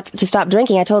Tommy not to stop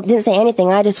drinking. Didn't say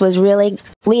anything. I just was really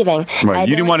leaving. Right.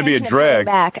 You didn't want to be a drag.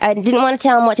 Back. I didn't want to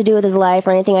tell him what to do with his life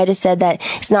or anything. I just said that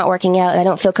it's not working out. I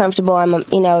don't feel comfortable.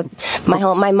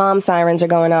 My mom sirens are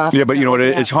going off. Yeah, but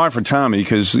it's hard for Tommy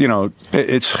because,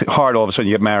 it's hard all of a sudden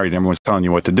you get married and everyone's telling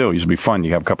you what to do. It used to be fun.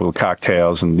 You have a couple of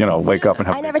cocktails and, wake up and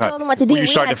have I never told him what to do. Were you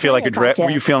starting to feel like a drag? Were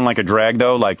you feeling like a drag,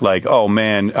 though? Like, oh,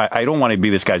 man, I don't want to be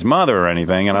this guy's mother or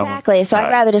anything. Exactly. So I'd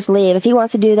rather just leave. If he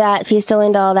wants to do that, if he's still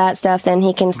into all that stuff, then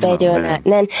he can stay doing that.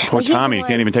 And then poor Tommy, you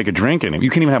can't even take a drink in him. You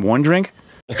can't even have one drink?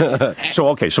 So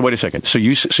wait a second. So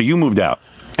you moved out.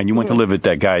 And you went to live at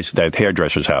that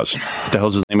hairdresser's house. What the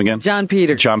hell's his name again? John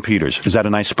Peters. John Peters. Is that a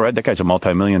nice spread? That guy's a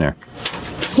multimillionaire.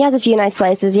 He has a few nice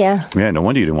places, yeah. Yeah, no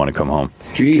wonder you didn't want to come home.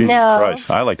 Jesus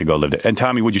Christ. I like to go live there. And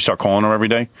Tommy, would you start calling her every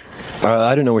day?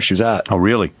 I didn't know where she was at. Oh,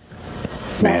 really?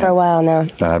 Not for a while, no.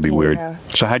 That'd be weird.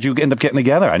 So how'd you end up getting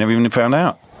together? I never even found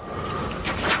out.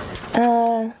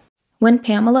 When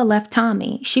Pamela left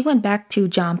Tommy, she went back to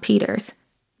John Peters.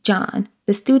 John,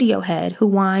 the studio head who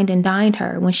wined and dined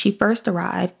her when she first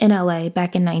arrived in LA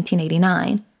back in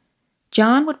 1989.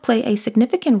 John would play a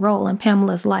significant role in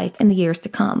Pamela's life in the years to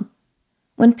come.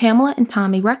 When Pamela and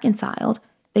Tommy reconciled,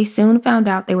 they soon found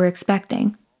out they were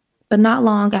expecting. But not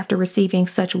long after receiving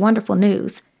such wonderful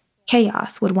news,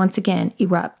 chaos would once again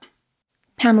erupt.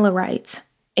 Pamela writes,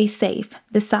 "A safe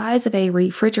the size of a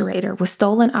refrigerator was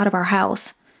stolen out of our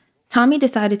house. Tommy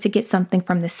decided to get something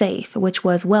from the safe, which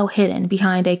was well hidden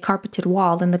behind a carpeted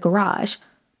wall in the garage.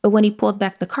 But when he pulled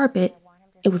back the carpet,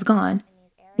 it was gone.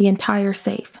 The entire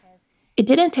safe. It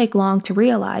didn't take long to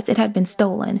realize it had been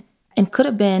stolen and could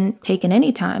have been taken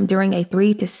any time during a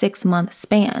 3 to 6 month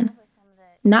span.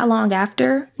 Not long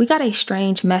after, we got a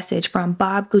strange message from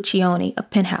Bob Guccione of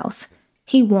Penthouse.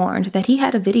 He warned that he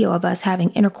had a video of us having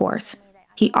intercourse.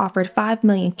 He offered $5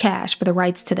 million cash for the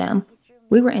rights to them.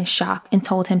 We were in shock and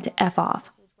told him to F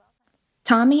off."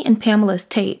 Tommy and Pamela's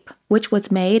tape, which was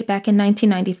made back in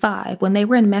 1995 when they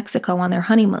were in Mexico on their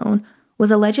honeymoon, was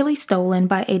allegedly stolen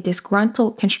by a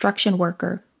disgruntled construction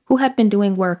worker who had been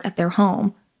doing work at their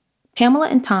home. Pamela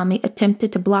and Tommy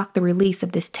attempted to block the release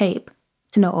of this tape,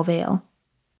 to no avail.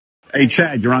 Hey,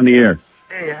 Chad, you're on the air.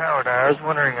 Hey, Howard, I was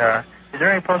wondering, is there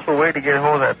any possible way to get a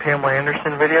hold of that Pamela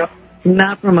Anderson video?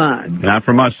 Not from us. Not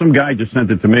from us. Some guy just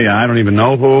sent it to me. I don't even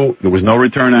know who. There was no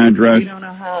return address. We don't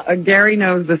know how. Gary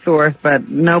knows the source, but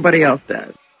nobody else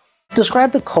does.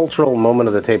 Describe the cultural moment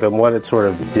of the tape and what it sort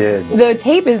of did. The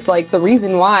tape is like the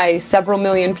reason why several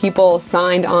million people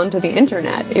signed onto the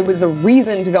internet. It was a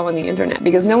reason to go on the internet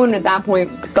because no one at that point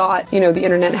thought, the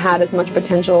internet had as much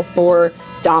potential for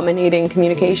dominating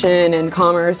communication and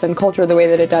commerce and culture the way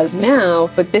that it does now.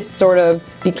 But this sort of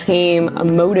became a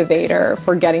motivator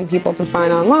for getting people to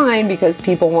sign online because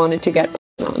people wanted to get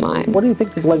online. What do you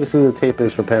think the legacy of the tape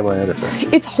is for Pamela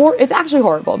Anderson? It's actually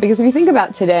horrible because if you think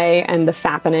about today and the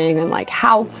fappening and like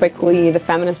how quickly the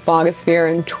feminist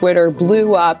blogosphere and Twitter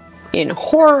blew up in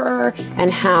horror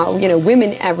and how,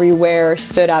 women everywhere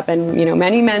stood up and,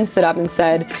 many men stood up and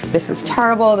said, this is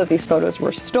terrible, that these photos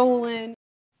were stolen.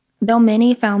 Though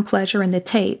many found pleasure in the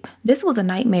tape, this was a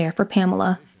nightmare for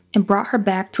Pamela and brought her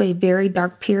back to a very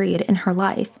dark period in her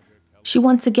life. She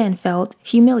once again felt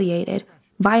humiliated,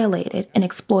 violated, and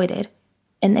exploited.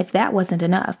 And if that wasn't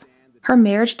enough, her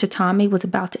marriage to Tommy was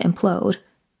about to implode.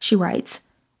 She writes,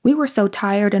 "We were so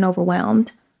tired and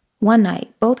overwhelmed. One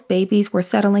night, both babies were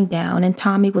settling down and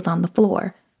Tommy was on the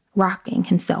floor, rocking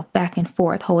himself back and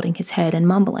forth, holding his head and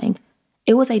mumbling.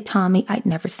 It was a Tommy I'd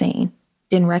never seen,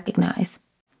 didn't recognize.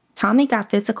 Tommy got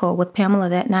physical with Pamela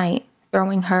that night,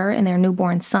 throwing her and their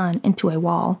newborn son into a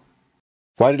wall.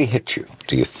 Why did he hit you,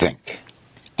 do you think?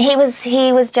 He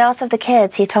was jealous of the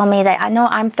kids. He told me that I know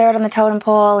I'm third on the totem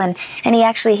pole, and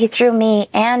he threw me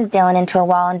and Dylan into a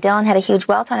wall, and Dylan had a huge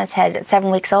welt on his head at 7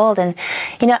 weeks old. And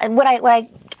what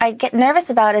I get nervous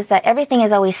about is that everything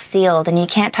is always sealed, and you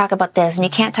can't talk about this and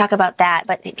you can't talk about that,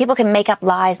 but people can make up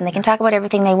lies and they can talk about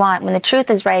everything they want when the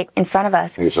truth is right in front of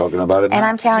us. Are you talking about it now? And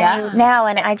I'm telling you now,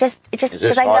 and it just is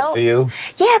this hard for you?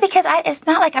 Yeah, because it's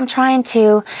not like I'm trying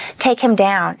to take him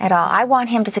down at all. I want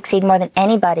him to succeed more than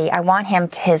anybody. I want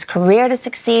his career to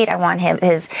succeed. I want him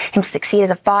to succeed as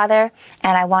a father,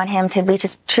 and I want him to reach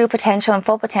his true potential and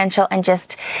full potential and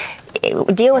just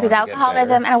deal with his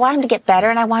alcoholism, and I want him to get better,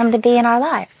 and I want him to be in our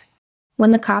lives.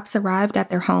 When the cops arrived at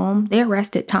their home, they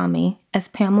arrested Tommy, as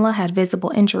Pamela had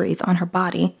visible injuries on her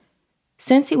body.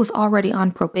 Since he was already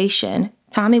on probation,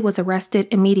 Tommy was arrested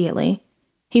immediately.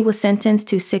 He was sentenced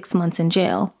to 6 months in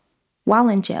jail. While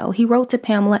in jail, he wrote to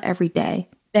Pamela every day,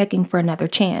 begging for another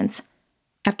chance.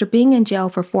 After being in jail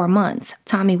for 4 months,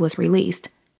 Tommy was released.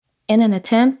 In an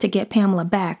attempt to get Pamela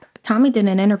back, Tommy did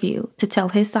an interview to tell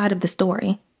his side of the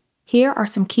story. Here are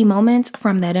some key moments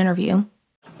from that interview.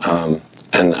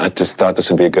 And I just thought this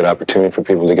would be a good opportunity for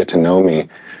people to get to know me,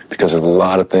 because there's a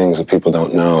lot of things that people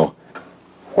don't know.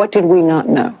 What did we not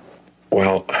know?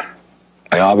 Well,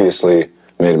 I obviously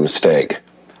made a mistake.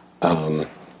 And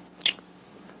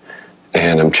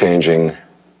I'm changing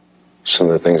some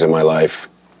of the things in my life.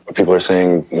 People are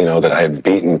saying, that I had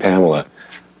beaten Pamela.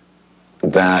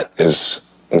 That is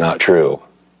not true.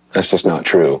 That's just not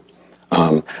true.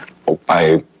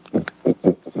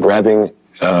 Grabbing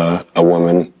a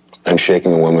woman and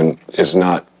shaking a woman is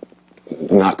not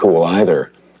cool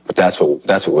either. But that's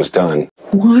what was done.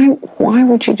 Why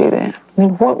would you do that? I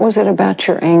mean, what was it about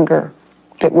your anger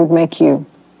that would make you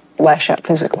lash out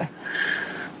physically?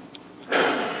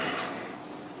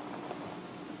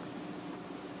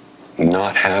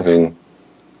 Not having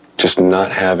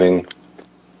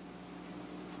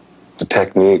the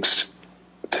techniques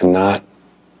to not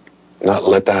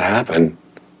let that happen.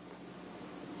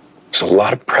 There's a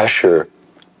lot of pressure.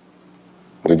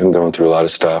 We've been going through a lot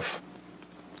of stuff.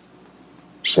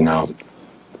 So now,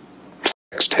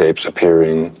 sex tapes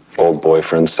appearing, old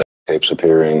boyfriend sex tapes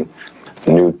appearing,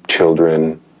 new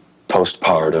children,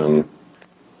 postpartum,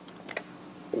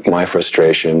 my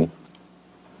frustration,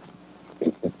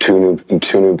 two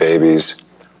new babies.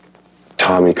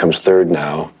 Tommy comes third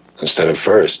now instead of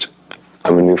first.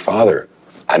 I'm a new father.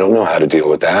 I don't know how to deal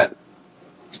with that.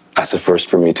 That's a first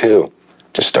for me too.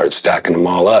 Just start stacking them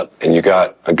all up. And you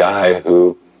got a guy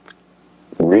who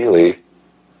really,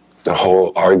 the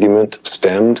whole argument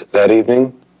stemmed that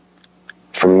evening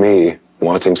from me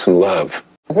wanting some love.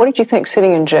 What did you think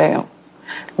sitting in jail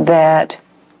that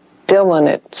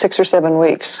Dylan at 6 or 7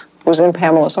 weeks was in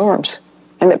Pamela's arms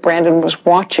and that Brandon was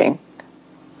watching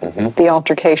the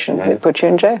altercation that put you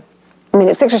in jail? I mean,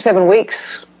 at 6 or 7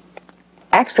 weeks,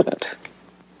 accident,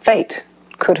 fate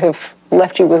could have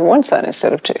left you with one son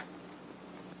instead of two.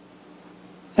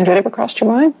 Has that ever crossed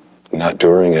your mind? Not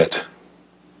during it.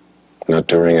 Not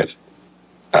during it.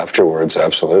 Afterwards,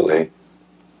 absolutely.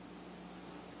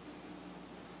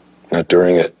 Not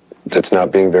during it. It's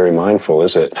not being very mindful,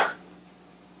 is it?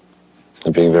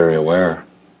 Not being very aware.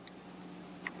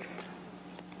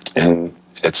 And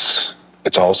it's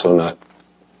also not.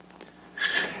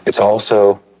 It's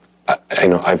also,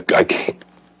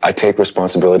 I take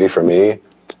responsibility for me.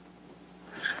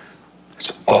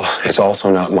 It's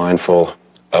also not mindful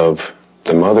of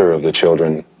the mother of the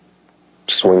children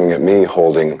swinging at me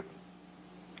holding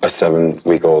a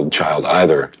 7-week-old child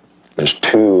either. There's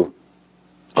two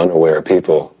unaware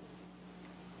people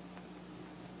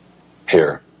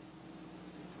here.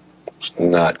 It's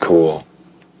not cool.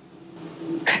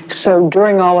 So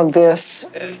during all of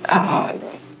this,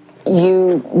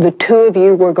 the two of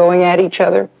you were going at each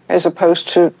other as opposed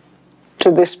to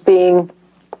this being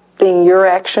your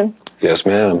action? Yes,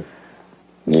 ma'am.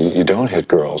 You don't hit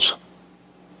girls.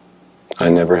 I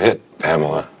never hit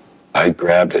Pamela. I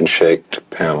grabbed and shaked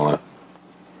Pamela.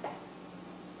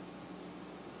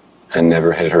 And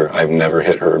never hit her. I've never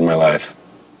hit her in my life.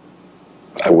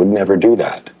 I would never do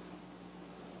that.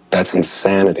 That's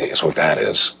insanity is what that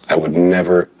is. I would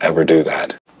never, ever do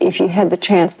that. If you had that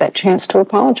chance to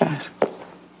apologize,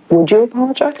 would you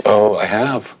apologize? Oh, I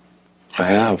have. I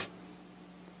have.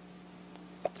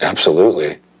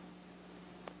 Absolutely.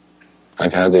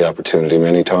 I've had the opportunity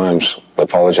many times.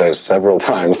 Apologized several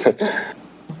times.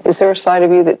 Is there a side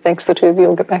of you that thinks the two of you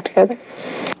will get back together?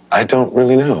 I don't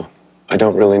really know. I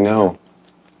don't really know.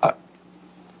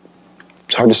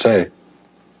 It's hard to say.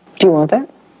 Do you want that?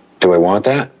 Do I want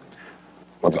that?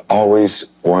 I've always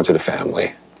wanted a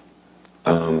family.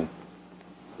 Can't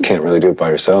really do it by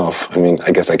yourself. I mean,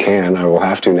 I guess I can. I will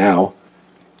have to now.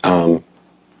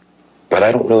 But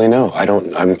I don't really know.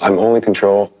 I'm only in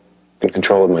control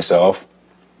of myself.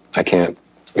 I can't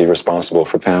be responsible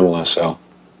for Pamela, so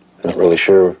I'm not really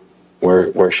sure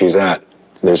where she's at.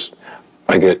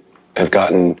 I've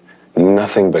gotten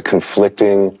nothing but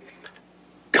conflicting,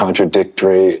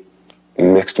 contradictory,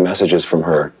 mixed messages from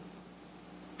her.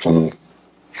 From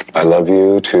I love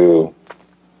you to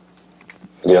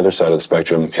the other side of the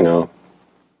spectrum, you know.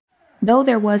 Though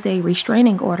there was a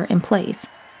restraining order in place,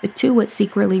 the two would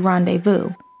secretly rendezvous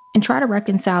and try to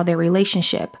reconcile their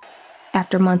relationship.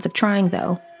 After months of trying,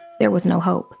 though, there was no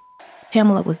hope.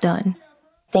 Pamela was done.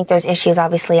 I think there's issues,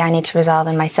 obviously, I need to resolve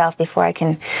in myself before I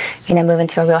can, move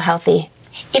into a real healthy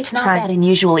It's not that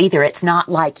unusual either. It's not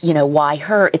like, why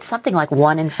her? It's something like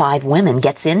 1 in 5 women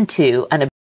gets into an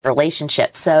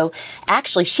relationship. So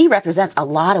actually, she represents a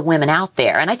lot of women out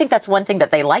there. And I think that's one thing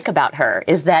that they like about her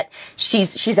is that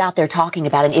she's out there talking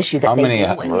about an issue that How they many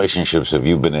deal with. relationships have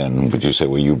you been in, would you say,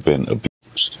 where you've been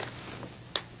abused?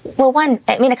 Well,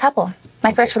 a couple.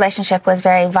 My first relationship was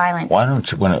very violent. Why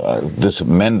don't you,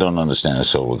 men don't understand this,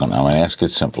 so I'm going to ask it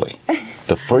simply.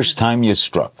 The first time you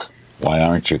struck, why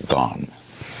aren't you gone?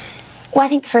 Well, I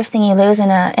think the first thing you lose in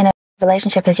a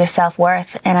relationship is your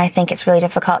self-worth, and I think it's really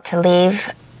difficult to leave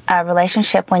a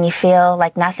relationship when you feel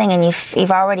like nothing and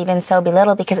you've already been so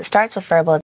belittled, because it starts with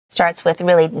verbal, it starts with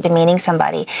really demeaning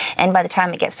somebody, and by the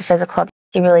time it gets to physical,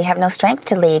 you really have no strength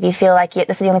to leave. You feel like this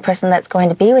is the only person that's going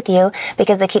to be with you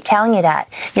because they keep telling you that.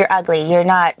 You're ugly,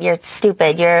 you're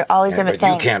stupid, you're all these different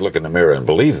things. You can't look in the mirror and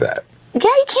believe that. Yeah,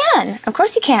 you can. Of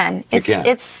course you can. You can.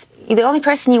 It's the only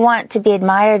person you want to be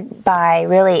admired by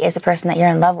really is the person that you're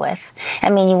in love with. I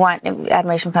mean, you want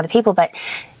admiration from other people, but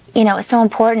it's so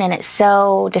important and it's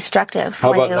so destructive.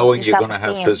 How about knowing you're going to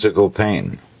have physical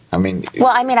pain? I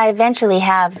eventually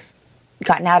have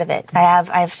gotten out of it.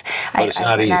 I've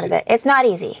gotten out of it. It's not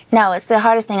easy. No, it's the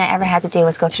hardest thing I ever had to do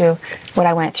was go through what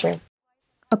I went through.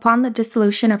 Upon the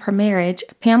dissolution of her marriage,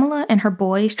 Pamela and her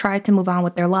boys tried to move on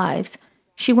with their lives.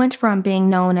 She went from being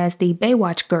known as the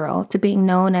Baywatch girl to being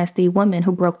known as the woman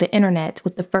who broke the internet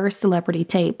with the first celebrity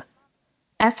tape.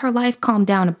 As her life calmed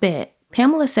down a bit,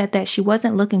 Pamela said that she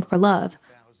wasn't looking for love,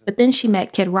 but then she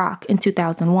met Kid Rock in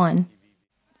 2001.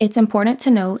 It's important to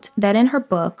note that in her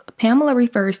book, Pamela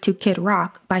refers to Kid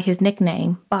Rock by his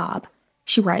nickname, Bob.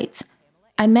 She writes,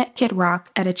 "I met Kid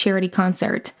Rock at a charity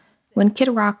concert. When Kid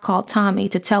Rock called Tommy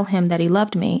to tell him that he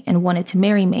loved me and wanted to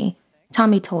marry me,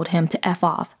 Tommy told him to F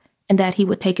off and that he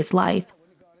would take his life.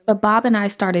 But Bob and I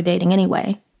started dating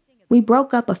anyway. We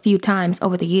broke up a few times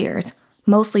over the years,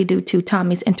 mostly due to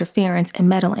Tommy's interference and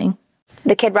meddling."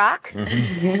 The Kid Rock?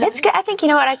 Mm-hmm. It's good. I think,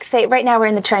 what I could say, right now we're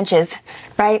in the trenches,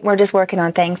 right? We're just working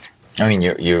on things. I mean,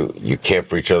 you care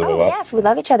for each other a lot? Yes, we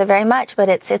love each other very much, but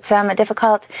it's a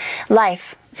difficult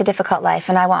life. It's a difficult life,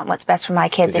 and I want what's best for my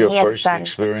kids, and he has a son. Did your first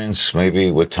experience,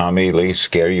 maybe with Tommy Lee,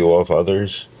 scare you off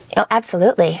others? Oh,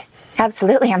 absolutely.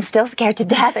 Absolutely. I'm still scared to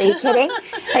death. Are you kidding?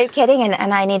 Are you kidding?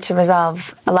 And I need to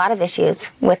resolve a lot of issues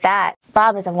with that.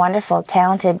 Bob is a wonderful,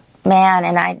 talented man,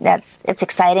 and it's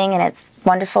exciting, and it's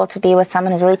wonderful to be with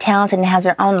someone who's really talented and has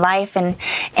their own life, and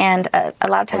a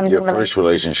lot of times your first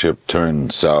relationship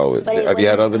turned sour. Have you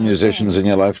had other musicians in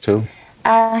your life too?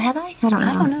 Have I? I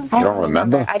don't know. You don't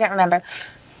remember? I don't remember.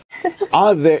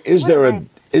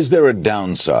 Is there a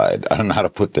downside? I don't know how to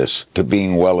put this, to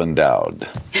being well endowed?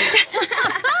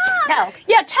 No.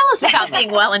 Yeah, tell us about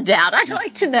being well endowed. I'd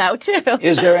like to know too.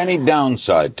 Is there any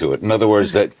downside to it? In other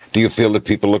words, do you feel that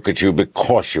people look at you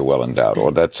because you're well endowed,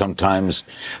 or that sometimes,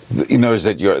 is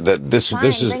that this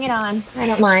is? Bring it on. I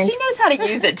don't mind. She knows how to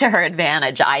use it to her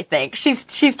advantage. I think she's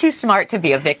too smart to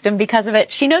be a victim because of it.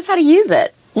 She knows how to use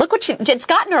it. Look what it's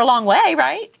gotten her a long way,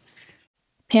 right?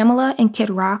 Pamela and Kid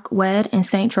Rock wed in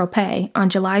St. Tropez on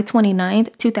July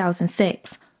 29,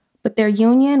 2006, but their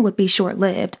union would be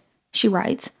short-lived. She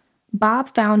writes,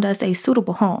 "Bob found us a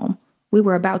suitable home. We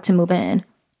were about to move in,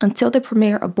 until the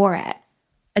premiere of Borat.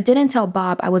 I didn't tell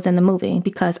Bob I was in the movie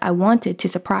because I wanted to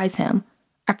surprise him.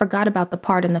 I forgot about the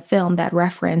part in the film that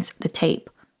referenced the tape.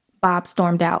 Bob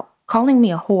stormed out, calling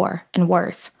me a whore and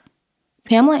worse."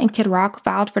 Pamela and Kid Rock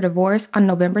filed for divorce on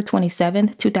November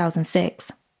 27,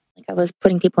 2006. I was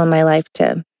putting people in my life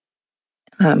to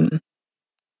kind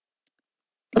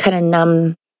of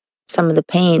numb some of the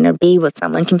pain or be with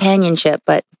someone, companionship,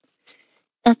 but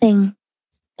nothing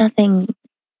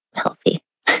healthy.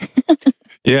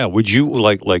 Yeah, would you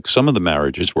like some of the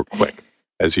marriages were quick?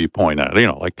 as you point out.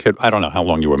 Like I don't know how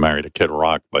long you were married to Kid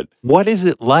Rock, but what is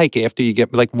it like after you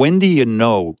get, like, when do you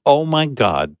know, oh my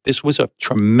God, this was a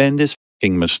tremendous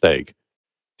fucking mistake?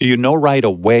 Do you know right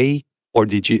away, or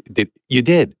did you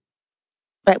did?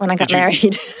 Right when I got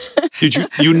married.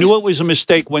 You knew it was a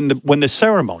mistake when the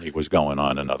ceremony was going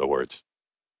on, in other words?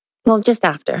 Well, just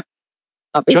after.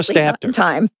 Obviously, just after. Not in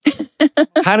time.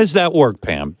 How does that work,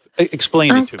 Pam?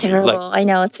 Explain it to me. That's terrible. I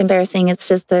know, it's embarrassing. It's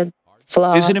just a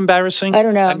flaw. Is it embarrassing? I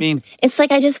don't know. I mean, it's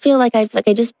like I just feel like I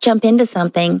just jump into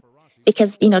something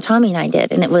because, Tommy and I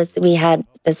did, and we had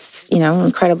this,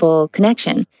 incredible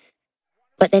connection.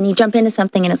 But then you jump into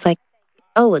something and it's like,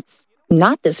 oh, it's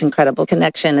not this incredible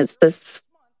connection. It's this,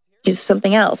 just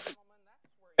something else.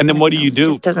 And then what do you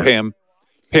do, Pam?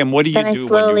 Pam, what do you do when you realize?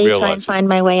 Then I slowly try and find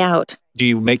my way out. Do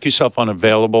you make yourself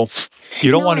unavailable?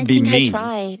 You don't want to be mean. I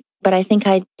try, but I think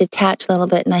I detach a little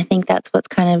bit, and I think that's what's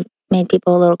kind of made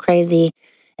people a little crazy.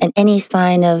 And any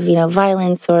sign of,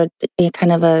 violence or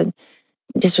kind of a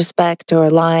disrespect or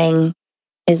lying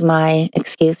is my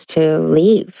excuse to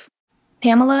leave.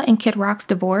 Pamela and Kid Rock's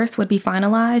divorce would be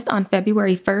finalized on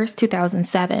February 1st,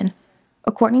 2007.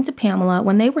 According to Pamela,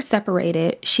 when they were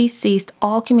separated, she ceased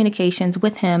all communications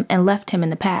with him and left him in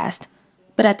the past.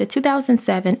 But at the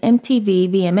 2007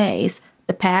 MTV VMAs,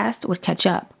 the past would catch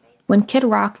up when Kid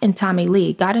Rock and Tommy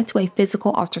Lee got into a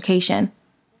physical altercation.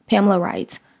 Pamela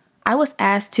writes, I was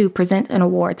asked to present an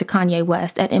award to Kanye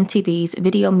West at MTV's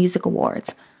Video Music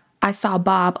Awards. I saw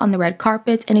Bob on the red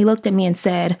carpet and he looked at me and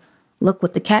said, "Look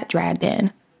what the cat dragged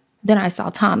in." Then I saw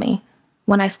Tommy.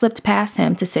 When I slipped past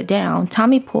him to sit down,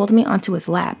 Tommy pulled me onto his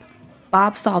lap.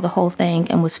 Bob saw the whole thing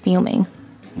and was fuming.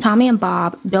 Tommy and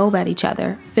Bob dove at each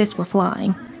other, fists were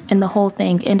flying, and the whole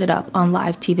thing ended up on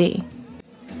live TV.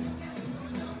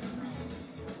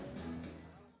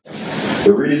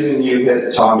 The reason you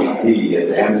hit Tommy P at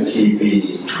the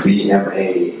MTV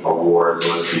VMA Awards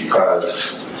was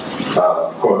because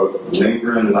of, quote,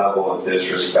 lingering level of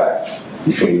disrespect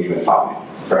between you and Tommy,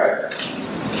 correct?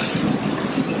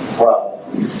 Well,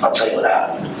 I'll tell you what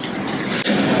happened.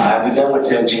 We done with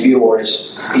the MTV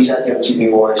Awards. He's at the MTV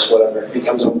Awards, whatever. He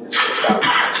comes over and sits down.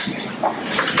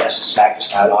 He has to smack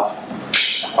his hat off,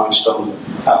 punched him,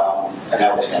 and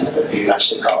that was the end of it. He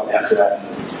eventually called me after that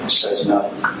and says,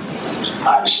 "No,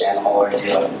 I understand the whole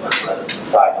ordeal. Let's let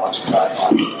it bygones be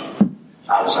bygones."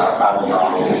 I was wrong.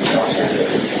 That was the end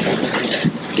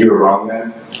of it. You were wrong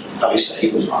then? No, he said he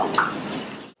was wrong.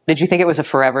 Did you think it was a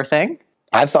forever thing?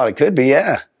 I thought it could be,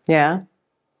 yeah. Yeah.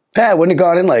 I wouldn't have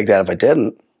gone in like that if I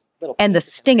didn't. And the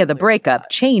sting of the breakup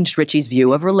changed Richie's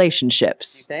view of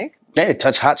relationships. You think? Hey,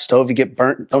 touch hot stove, you get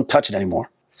burnt. Don't touch it anymore.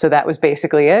 So that was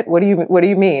basically it? What do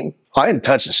you mean? I didn't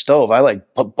touch the stove. I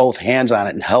put both hands on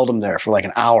it and held them there for like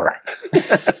an hour.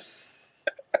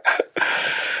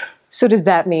 So does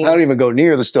that mean... I don't even go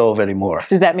near the stove anymore.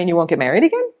 Does that mean you won't get married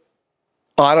again?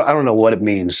 Oh, I don't know what it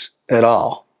means at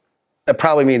all. It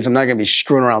probably means I'm not going to be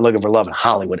screwing around looking for love in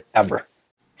Hollywood ever.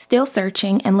 Still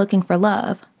searching and looking for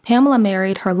love, Pamela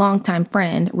married her longtime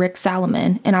friend, Rick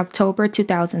Salomon, in October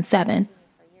 2007.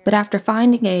 But after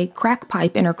finding a crack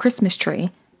pipe in her Christmas tree,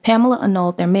 Pamela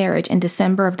annulled their marriage in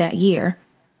December of that year.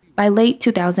 By late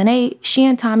 2008, she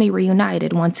and Tommy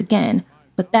reunited once again,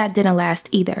 but that didn't last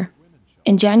either.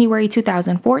 In January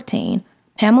 2014,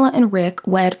 Pamela and Rick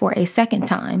wed for a second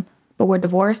time, but were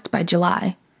divorced by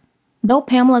July. Though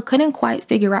Pamela couldn't quite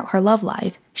figure out her love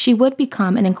life, she would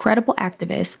become an incredible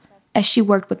activist as she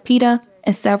worked with PETA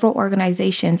and several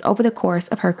organizations over the course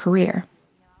of her career.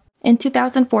 In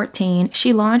 2014,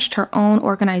 she launched her own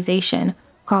organization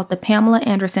called the Pamela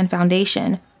Anderson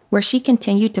Foundation, where she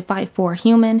continued to fight for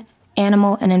human,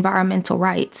 animal, and environmental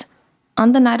rights.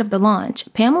 On the night of the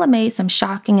launch, Pamela made some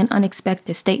shocking and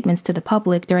unexpected statements to the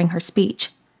public during her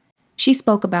speech. She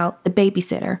spoke about the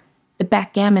babysitter, the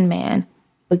backgammon man,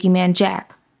 Boogeyman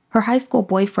Jack, her high school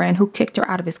boyfriend who kicked her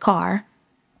out of his car,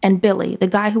 and Billy, the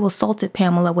guy who assaulted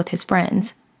Pamela with his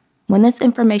friends. When this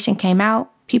information came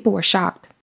out, people were shocked.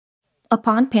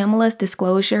 Upon Pamela's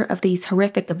disclosure of these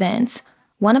horrific events,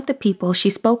 one of the people she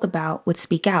spoke about would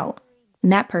speak out,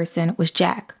 and that person was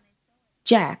Jack.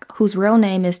 Jack, whose real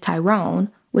name is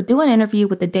Tyrone, would do an interview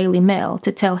with the Daily Mail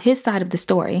to tell his side of the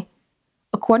story.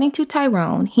 According to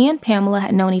Tyrone, he and Pamela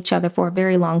had known each other for a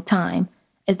very long time,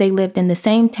 as they lived in the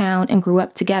same town and grew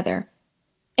up together.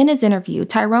 In his interview,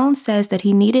 Tyrone says that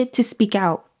he needed to speak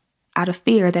out of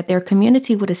fear that their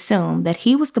community would assume that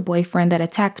he was the boyfriend that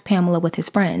attacked Pamela with his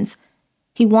friends.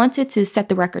 He wanted to set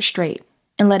the record straight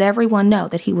and let everyone know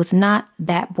that he was not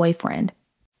that boyfriend.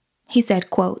 He said,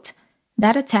 quote,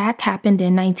 "That attack happened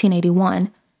in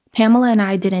 1981. Pamela and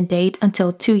I didn't date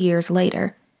until 2 years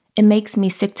later. It makes me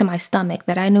sick to my stomach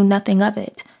that I knew nothing of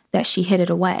it, that she hid it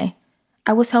away.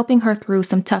 I was helping her through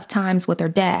some tough times with her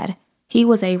dad. He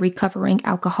was a recovering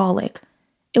alcoholic.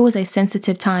 It was a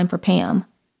sensitive time for Pam.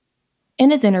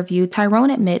 In his interview,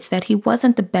 Tyrone admits that he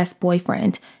wasn't the best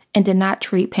boyfriend and did not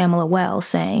treat Pamela well,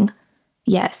 saying,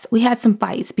 "Yes, we had some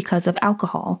fights because of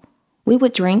alcohol. We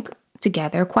would drink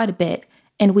together quite a bit,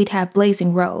 and we'd have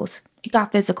blazing rows. It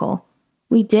got physical.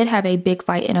 We did have a big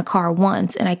fight in a car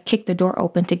once, and I kicked the door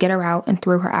open to get her out and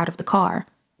threw her out of the car.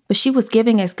 But she was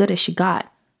giving as good as she got.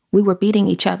 We were beating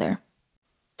each other."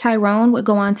 Tyrone would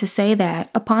go on to say that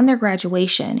upon their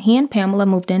graduation, he and Pamela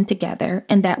moved in together,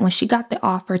 and that when she got the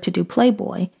offer to do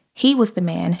Playboy, he was the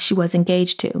man she was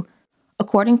engaged to.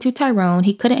 According to Tyrone,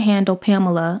 he couldn't handle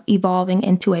Pamela evolving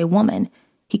into a woman.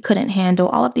 He couldn't handle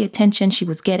all of the attention she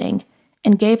was getting,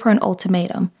 and gave her an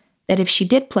ultimatum that if she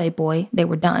did Playboy, they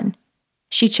were done.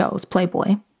 She chose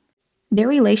Playboy. Their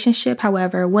relationship,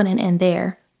 however, wouldn't end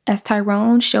there, as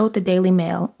Tyrone showed the Daily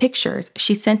Mail pictures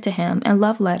she sent to him and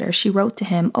love letters she wrote to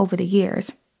him over the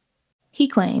years. He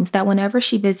claims that whenever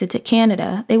she visited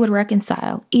Canada, they would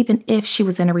reconcile, even if she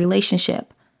was in a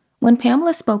relationship. When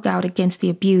Pamela spoke out against the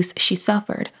abuse she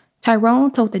suffered,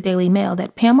 Tyrone told the Daily Mail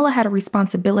that Pamela had a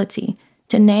responsibility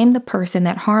to name the person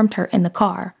that harmed her in the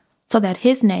car so that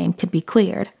his name could be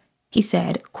cleared. He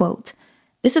said, quote,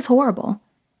 "This is horrible.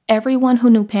 Everyone who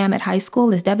knew Pam at high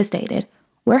school is devastated.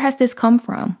 Where has this come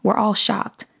from? We're all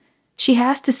shocked. She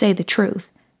has to say the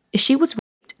truth. If she was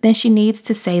raped, then she needs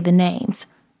to say the names.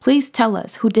 Please tell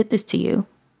us who did this to you.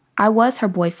 I was her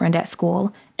boyfriend at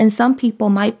school, and some people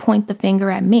might point the finger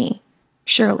at me.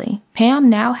 Surely, Pam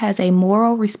now has a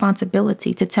moral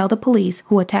responsibility to tell the police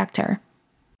who attacked her."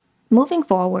 Moving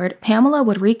forward, Pamela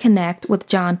would reconnect with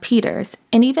John Peters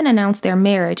and even announce their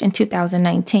marriage in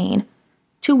 2019.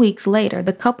 2 weeks later,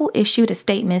 the couple issued a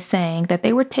statement saying that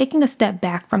they were taking a step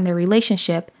back from their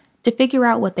relationship to figure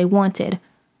out what they wanted.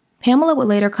 Pamela would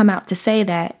later come out to say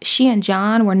that she and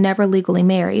John were never legally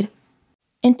married.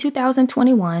 In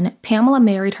 2021, Pamela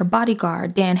married her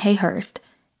bodyguard, Dan Hayhurst.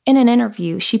 In an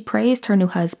interview, she praised her new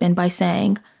husband by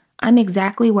saying, "I'm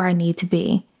exactly where I need to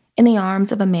be, in the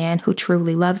arms of a man who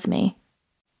truly loves me."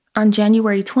 On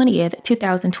January 20th,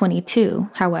 2022,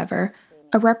 however,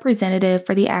 a representative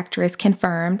for the actress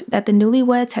confirmed that the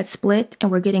newlyweds had split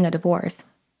and were getting a divorce.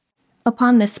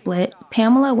 Upon this split,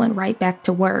 Pamela went right back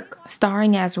to work,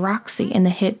 starring as Roxy in the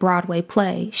hit Broadway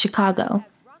play, Chicago.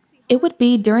 It would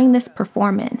be during this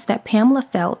performance that Pamela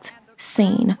felt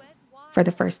seen for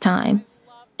the first time.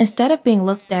 Instead of being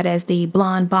looked at as the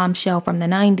blonde bombshell from the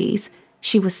 90s,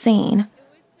 she was seen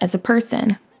as a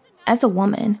person, as a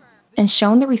woman, and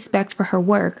shown the respect for her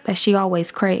work that she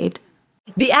always craved.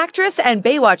 The actress and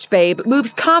Baywatch babe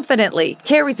moves confidently,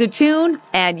 carries a tune,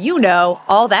 and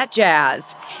all that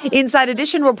jazz. Inside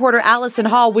Edition reporter Allison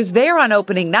Hall was there on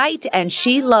opening night, and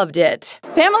she loved it.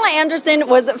 Pamela Anderson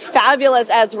was fabulous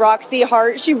as Roxy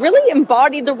Hart. She really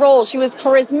embodied the role. She was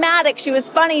charismatic, she was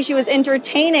funny, she was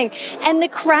entertaining, and the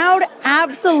crowd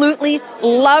absolutely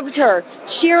loved her,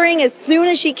 cheering as soon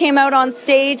as she came out on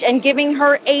stage and giving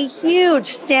her a huge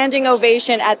standing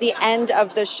ovation at the end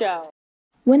of the show.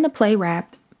 When the play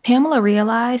wrapped, Pamela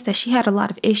realized that she had a lot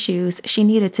of issues she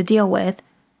needed to deal with.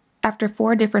 After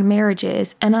 4 different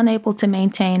marriages and unable to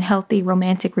maintain healthy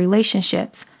romantic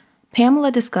relationships, Pamela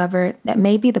discovered that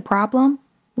maybe the problem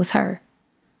was her.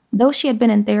 Though she had been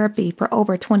in therapy for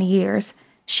over 20 years,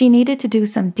 she needed to do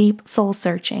some deep soul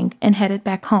searching and headed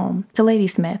back home to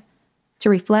Ladysmith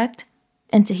to reflect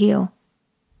and to heal.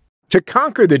 To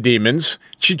conquer the demons,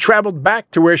 she traveled back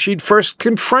to where she'd first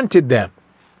confronted them,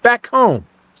 back home,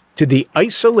 to the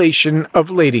isolation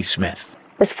of Ladysmith.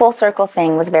 This full circle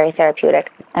thing was very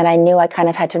therapeutic, and I knew I kind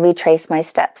of had to retrace my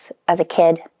steps as a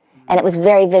kid, and it was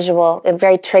very visual and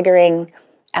very triggering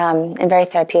and very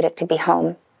therapeutic to be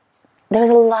home. There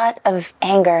was a lot of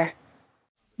anger.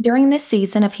 During this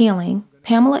season of healing,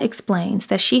 Pamela explains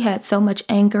that she had so much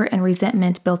anger and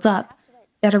resentment built up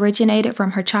that originated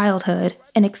from her childhood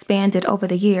and expanded over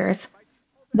the years.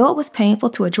 Though it was painful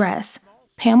to address,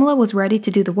 Pamela was ready to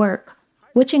do the work,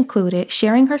 which included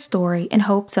sharing her story in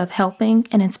hopes of helping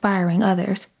and inspiring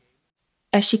others.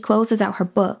 As she closes out her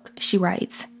book, she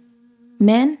writes,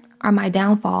 "Men are my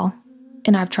downfall,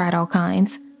 and I've tried all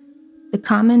kinds. The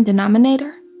common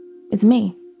denominator is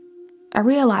me. I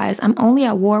realize I'm only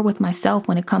at war with myself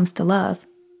when it comes to love.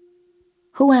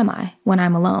 Who am I when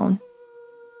I'm alone?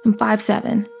 I'm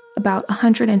 5'7", about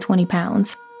 120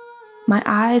 pounds. My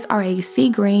eyes are a sea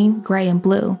green, gray, and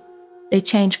blue. They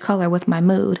change color with my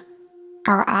mood.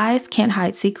 Our eyes can't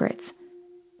hide secrets.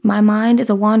 My mind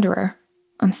is a wanderer.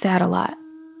 I'm sad a lot.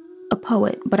 A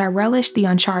poet, but I relish the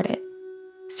uncharted.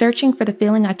 searching for the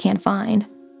feeling I can't find.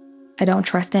 I don't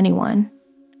trust anyone.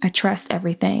 I trust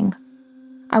everything.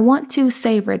 I want to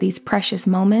savor these precious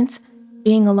moments,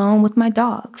 being alone with my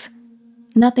dogs.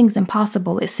 Nothing's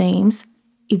impossible, it seems.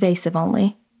 Evasive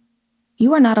only.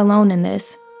 You are not alone in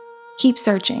this. Keep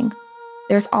searching.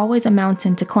 There's always a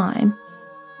mountain to climb.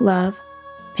 Love,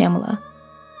 Pamela.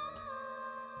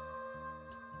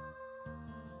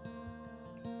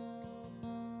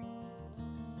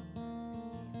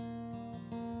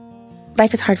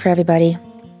 Life is hard for everybody,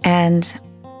 and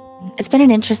it's been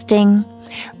an interesting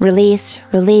release,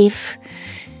 relief.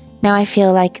 Now I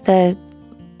feel like the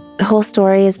whole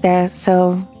story is there,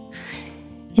 so,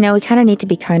 we kind of need to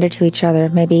be kinder to each other,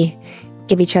 maybe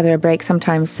give each other a break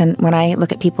sometimes. And when I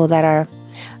look at people that are,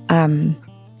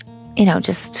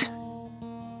 just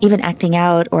even acting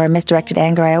out or misdirected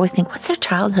anger, I always think, what's their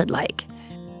childhood like?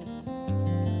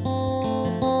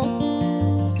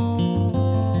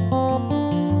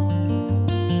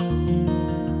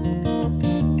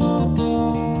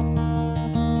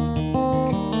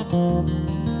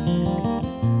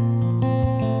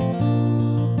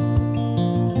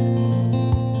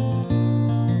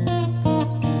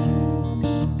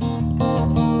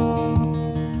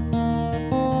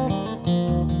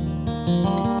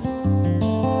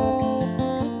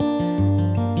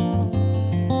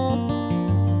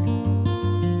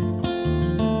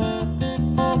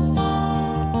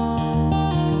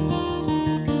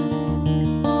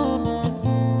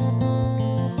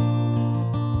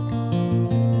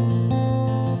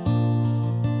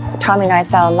 Tommy and I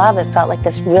fell in love. It felt like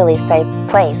this really safe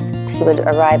place. He would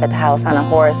arrive at the house on a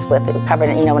horse with covered,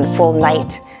 in full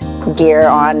knight gear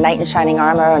on, knight in shining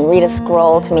armor, and read a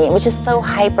scroll to me. It was just so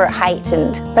hyper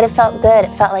heightened, but it felt good.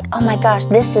 It felt like, oh my gosh,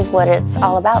 this is what it's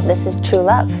all about. This is true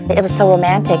love. It was so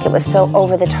romantic. It was so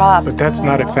over the top. But that's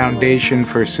not a foundation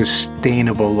for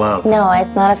sustainable love. No,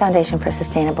 it's not a foundation for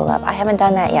sustainable love. I haven't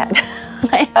done that yet.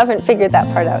 I haven't figured that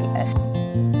part out yet.